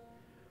 ministers,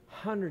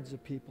 hundreds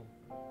of people,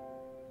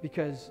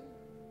 because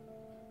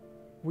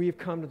we have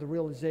come to the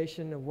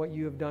realization of what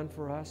you have done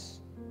for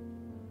us,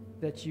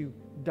 that you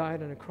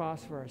died on a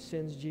cross for our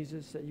sins,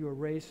 Jesus, that you were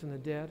raised from the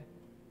dead,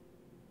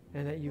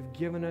 and that you've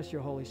given us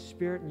your Holy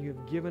Spirit, and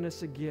you've given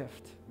us a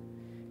gift.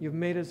 You've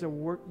made us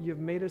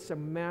a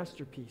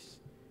masterpiece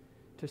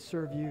to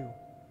serve you.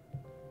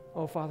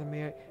 Oh, Father,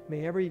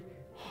 may every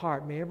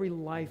heart, may every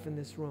life in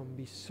this room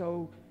be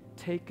so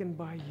taken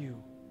by you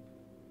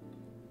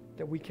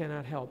that we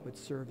cannot help but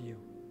serve you.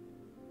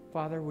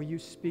 Father, will you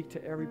speak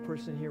to every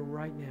person here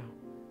right now?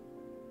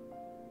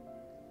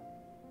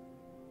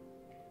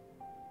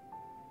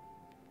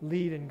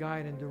 Lead and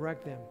guide and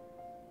direct them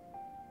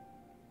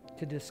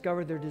to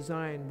discover their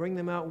design. Bring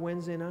them out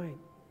Wednesday night.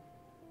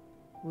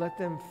 Let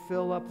them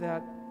fill up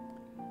that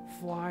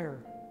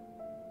flyer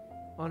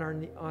on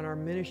our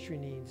ministry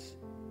needs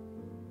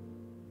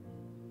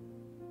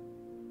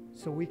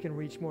so we can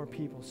reach more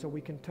people, so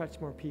we can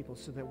touch more people,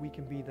 so that we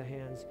can be the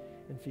hands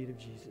and feet of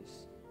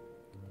Jesus.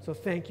 So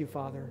thank you,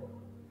 Father.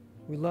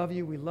 We love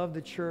you. We love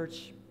the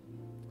church.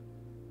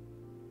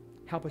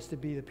 Help us to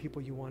be the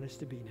people you want us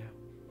to be now.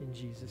 In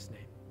Jesus' name.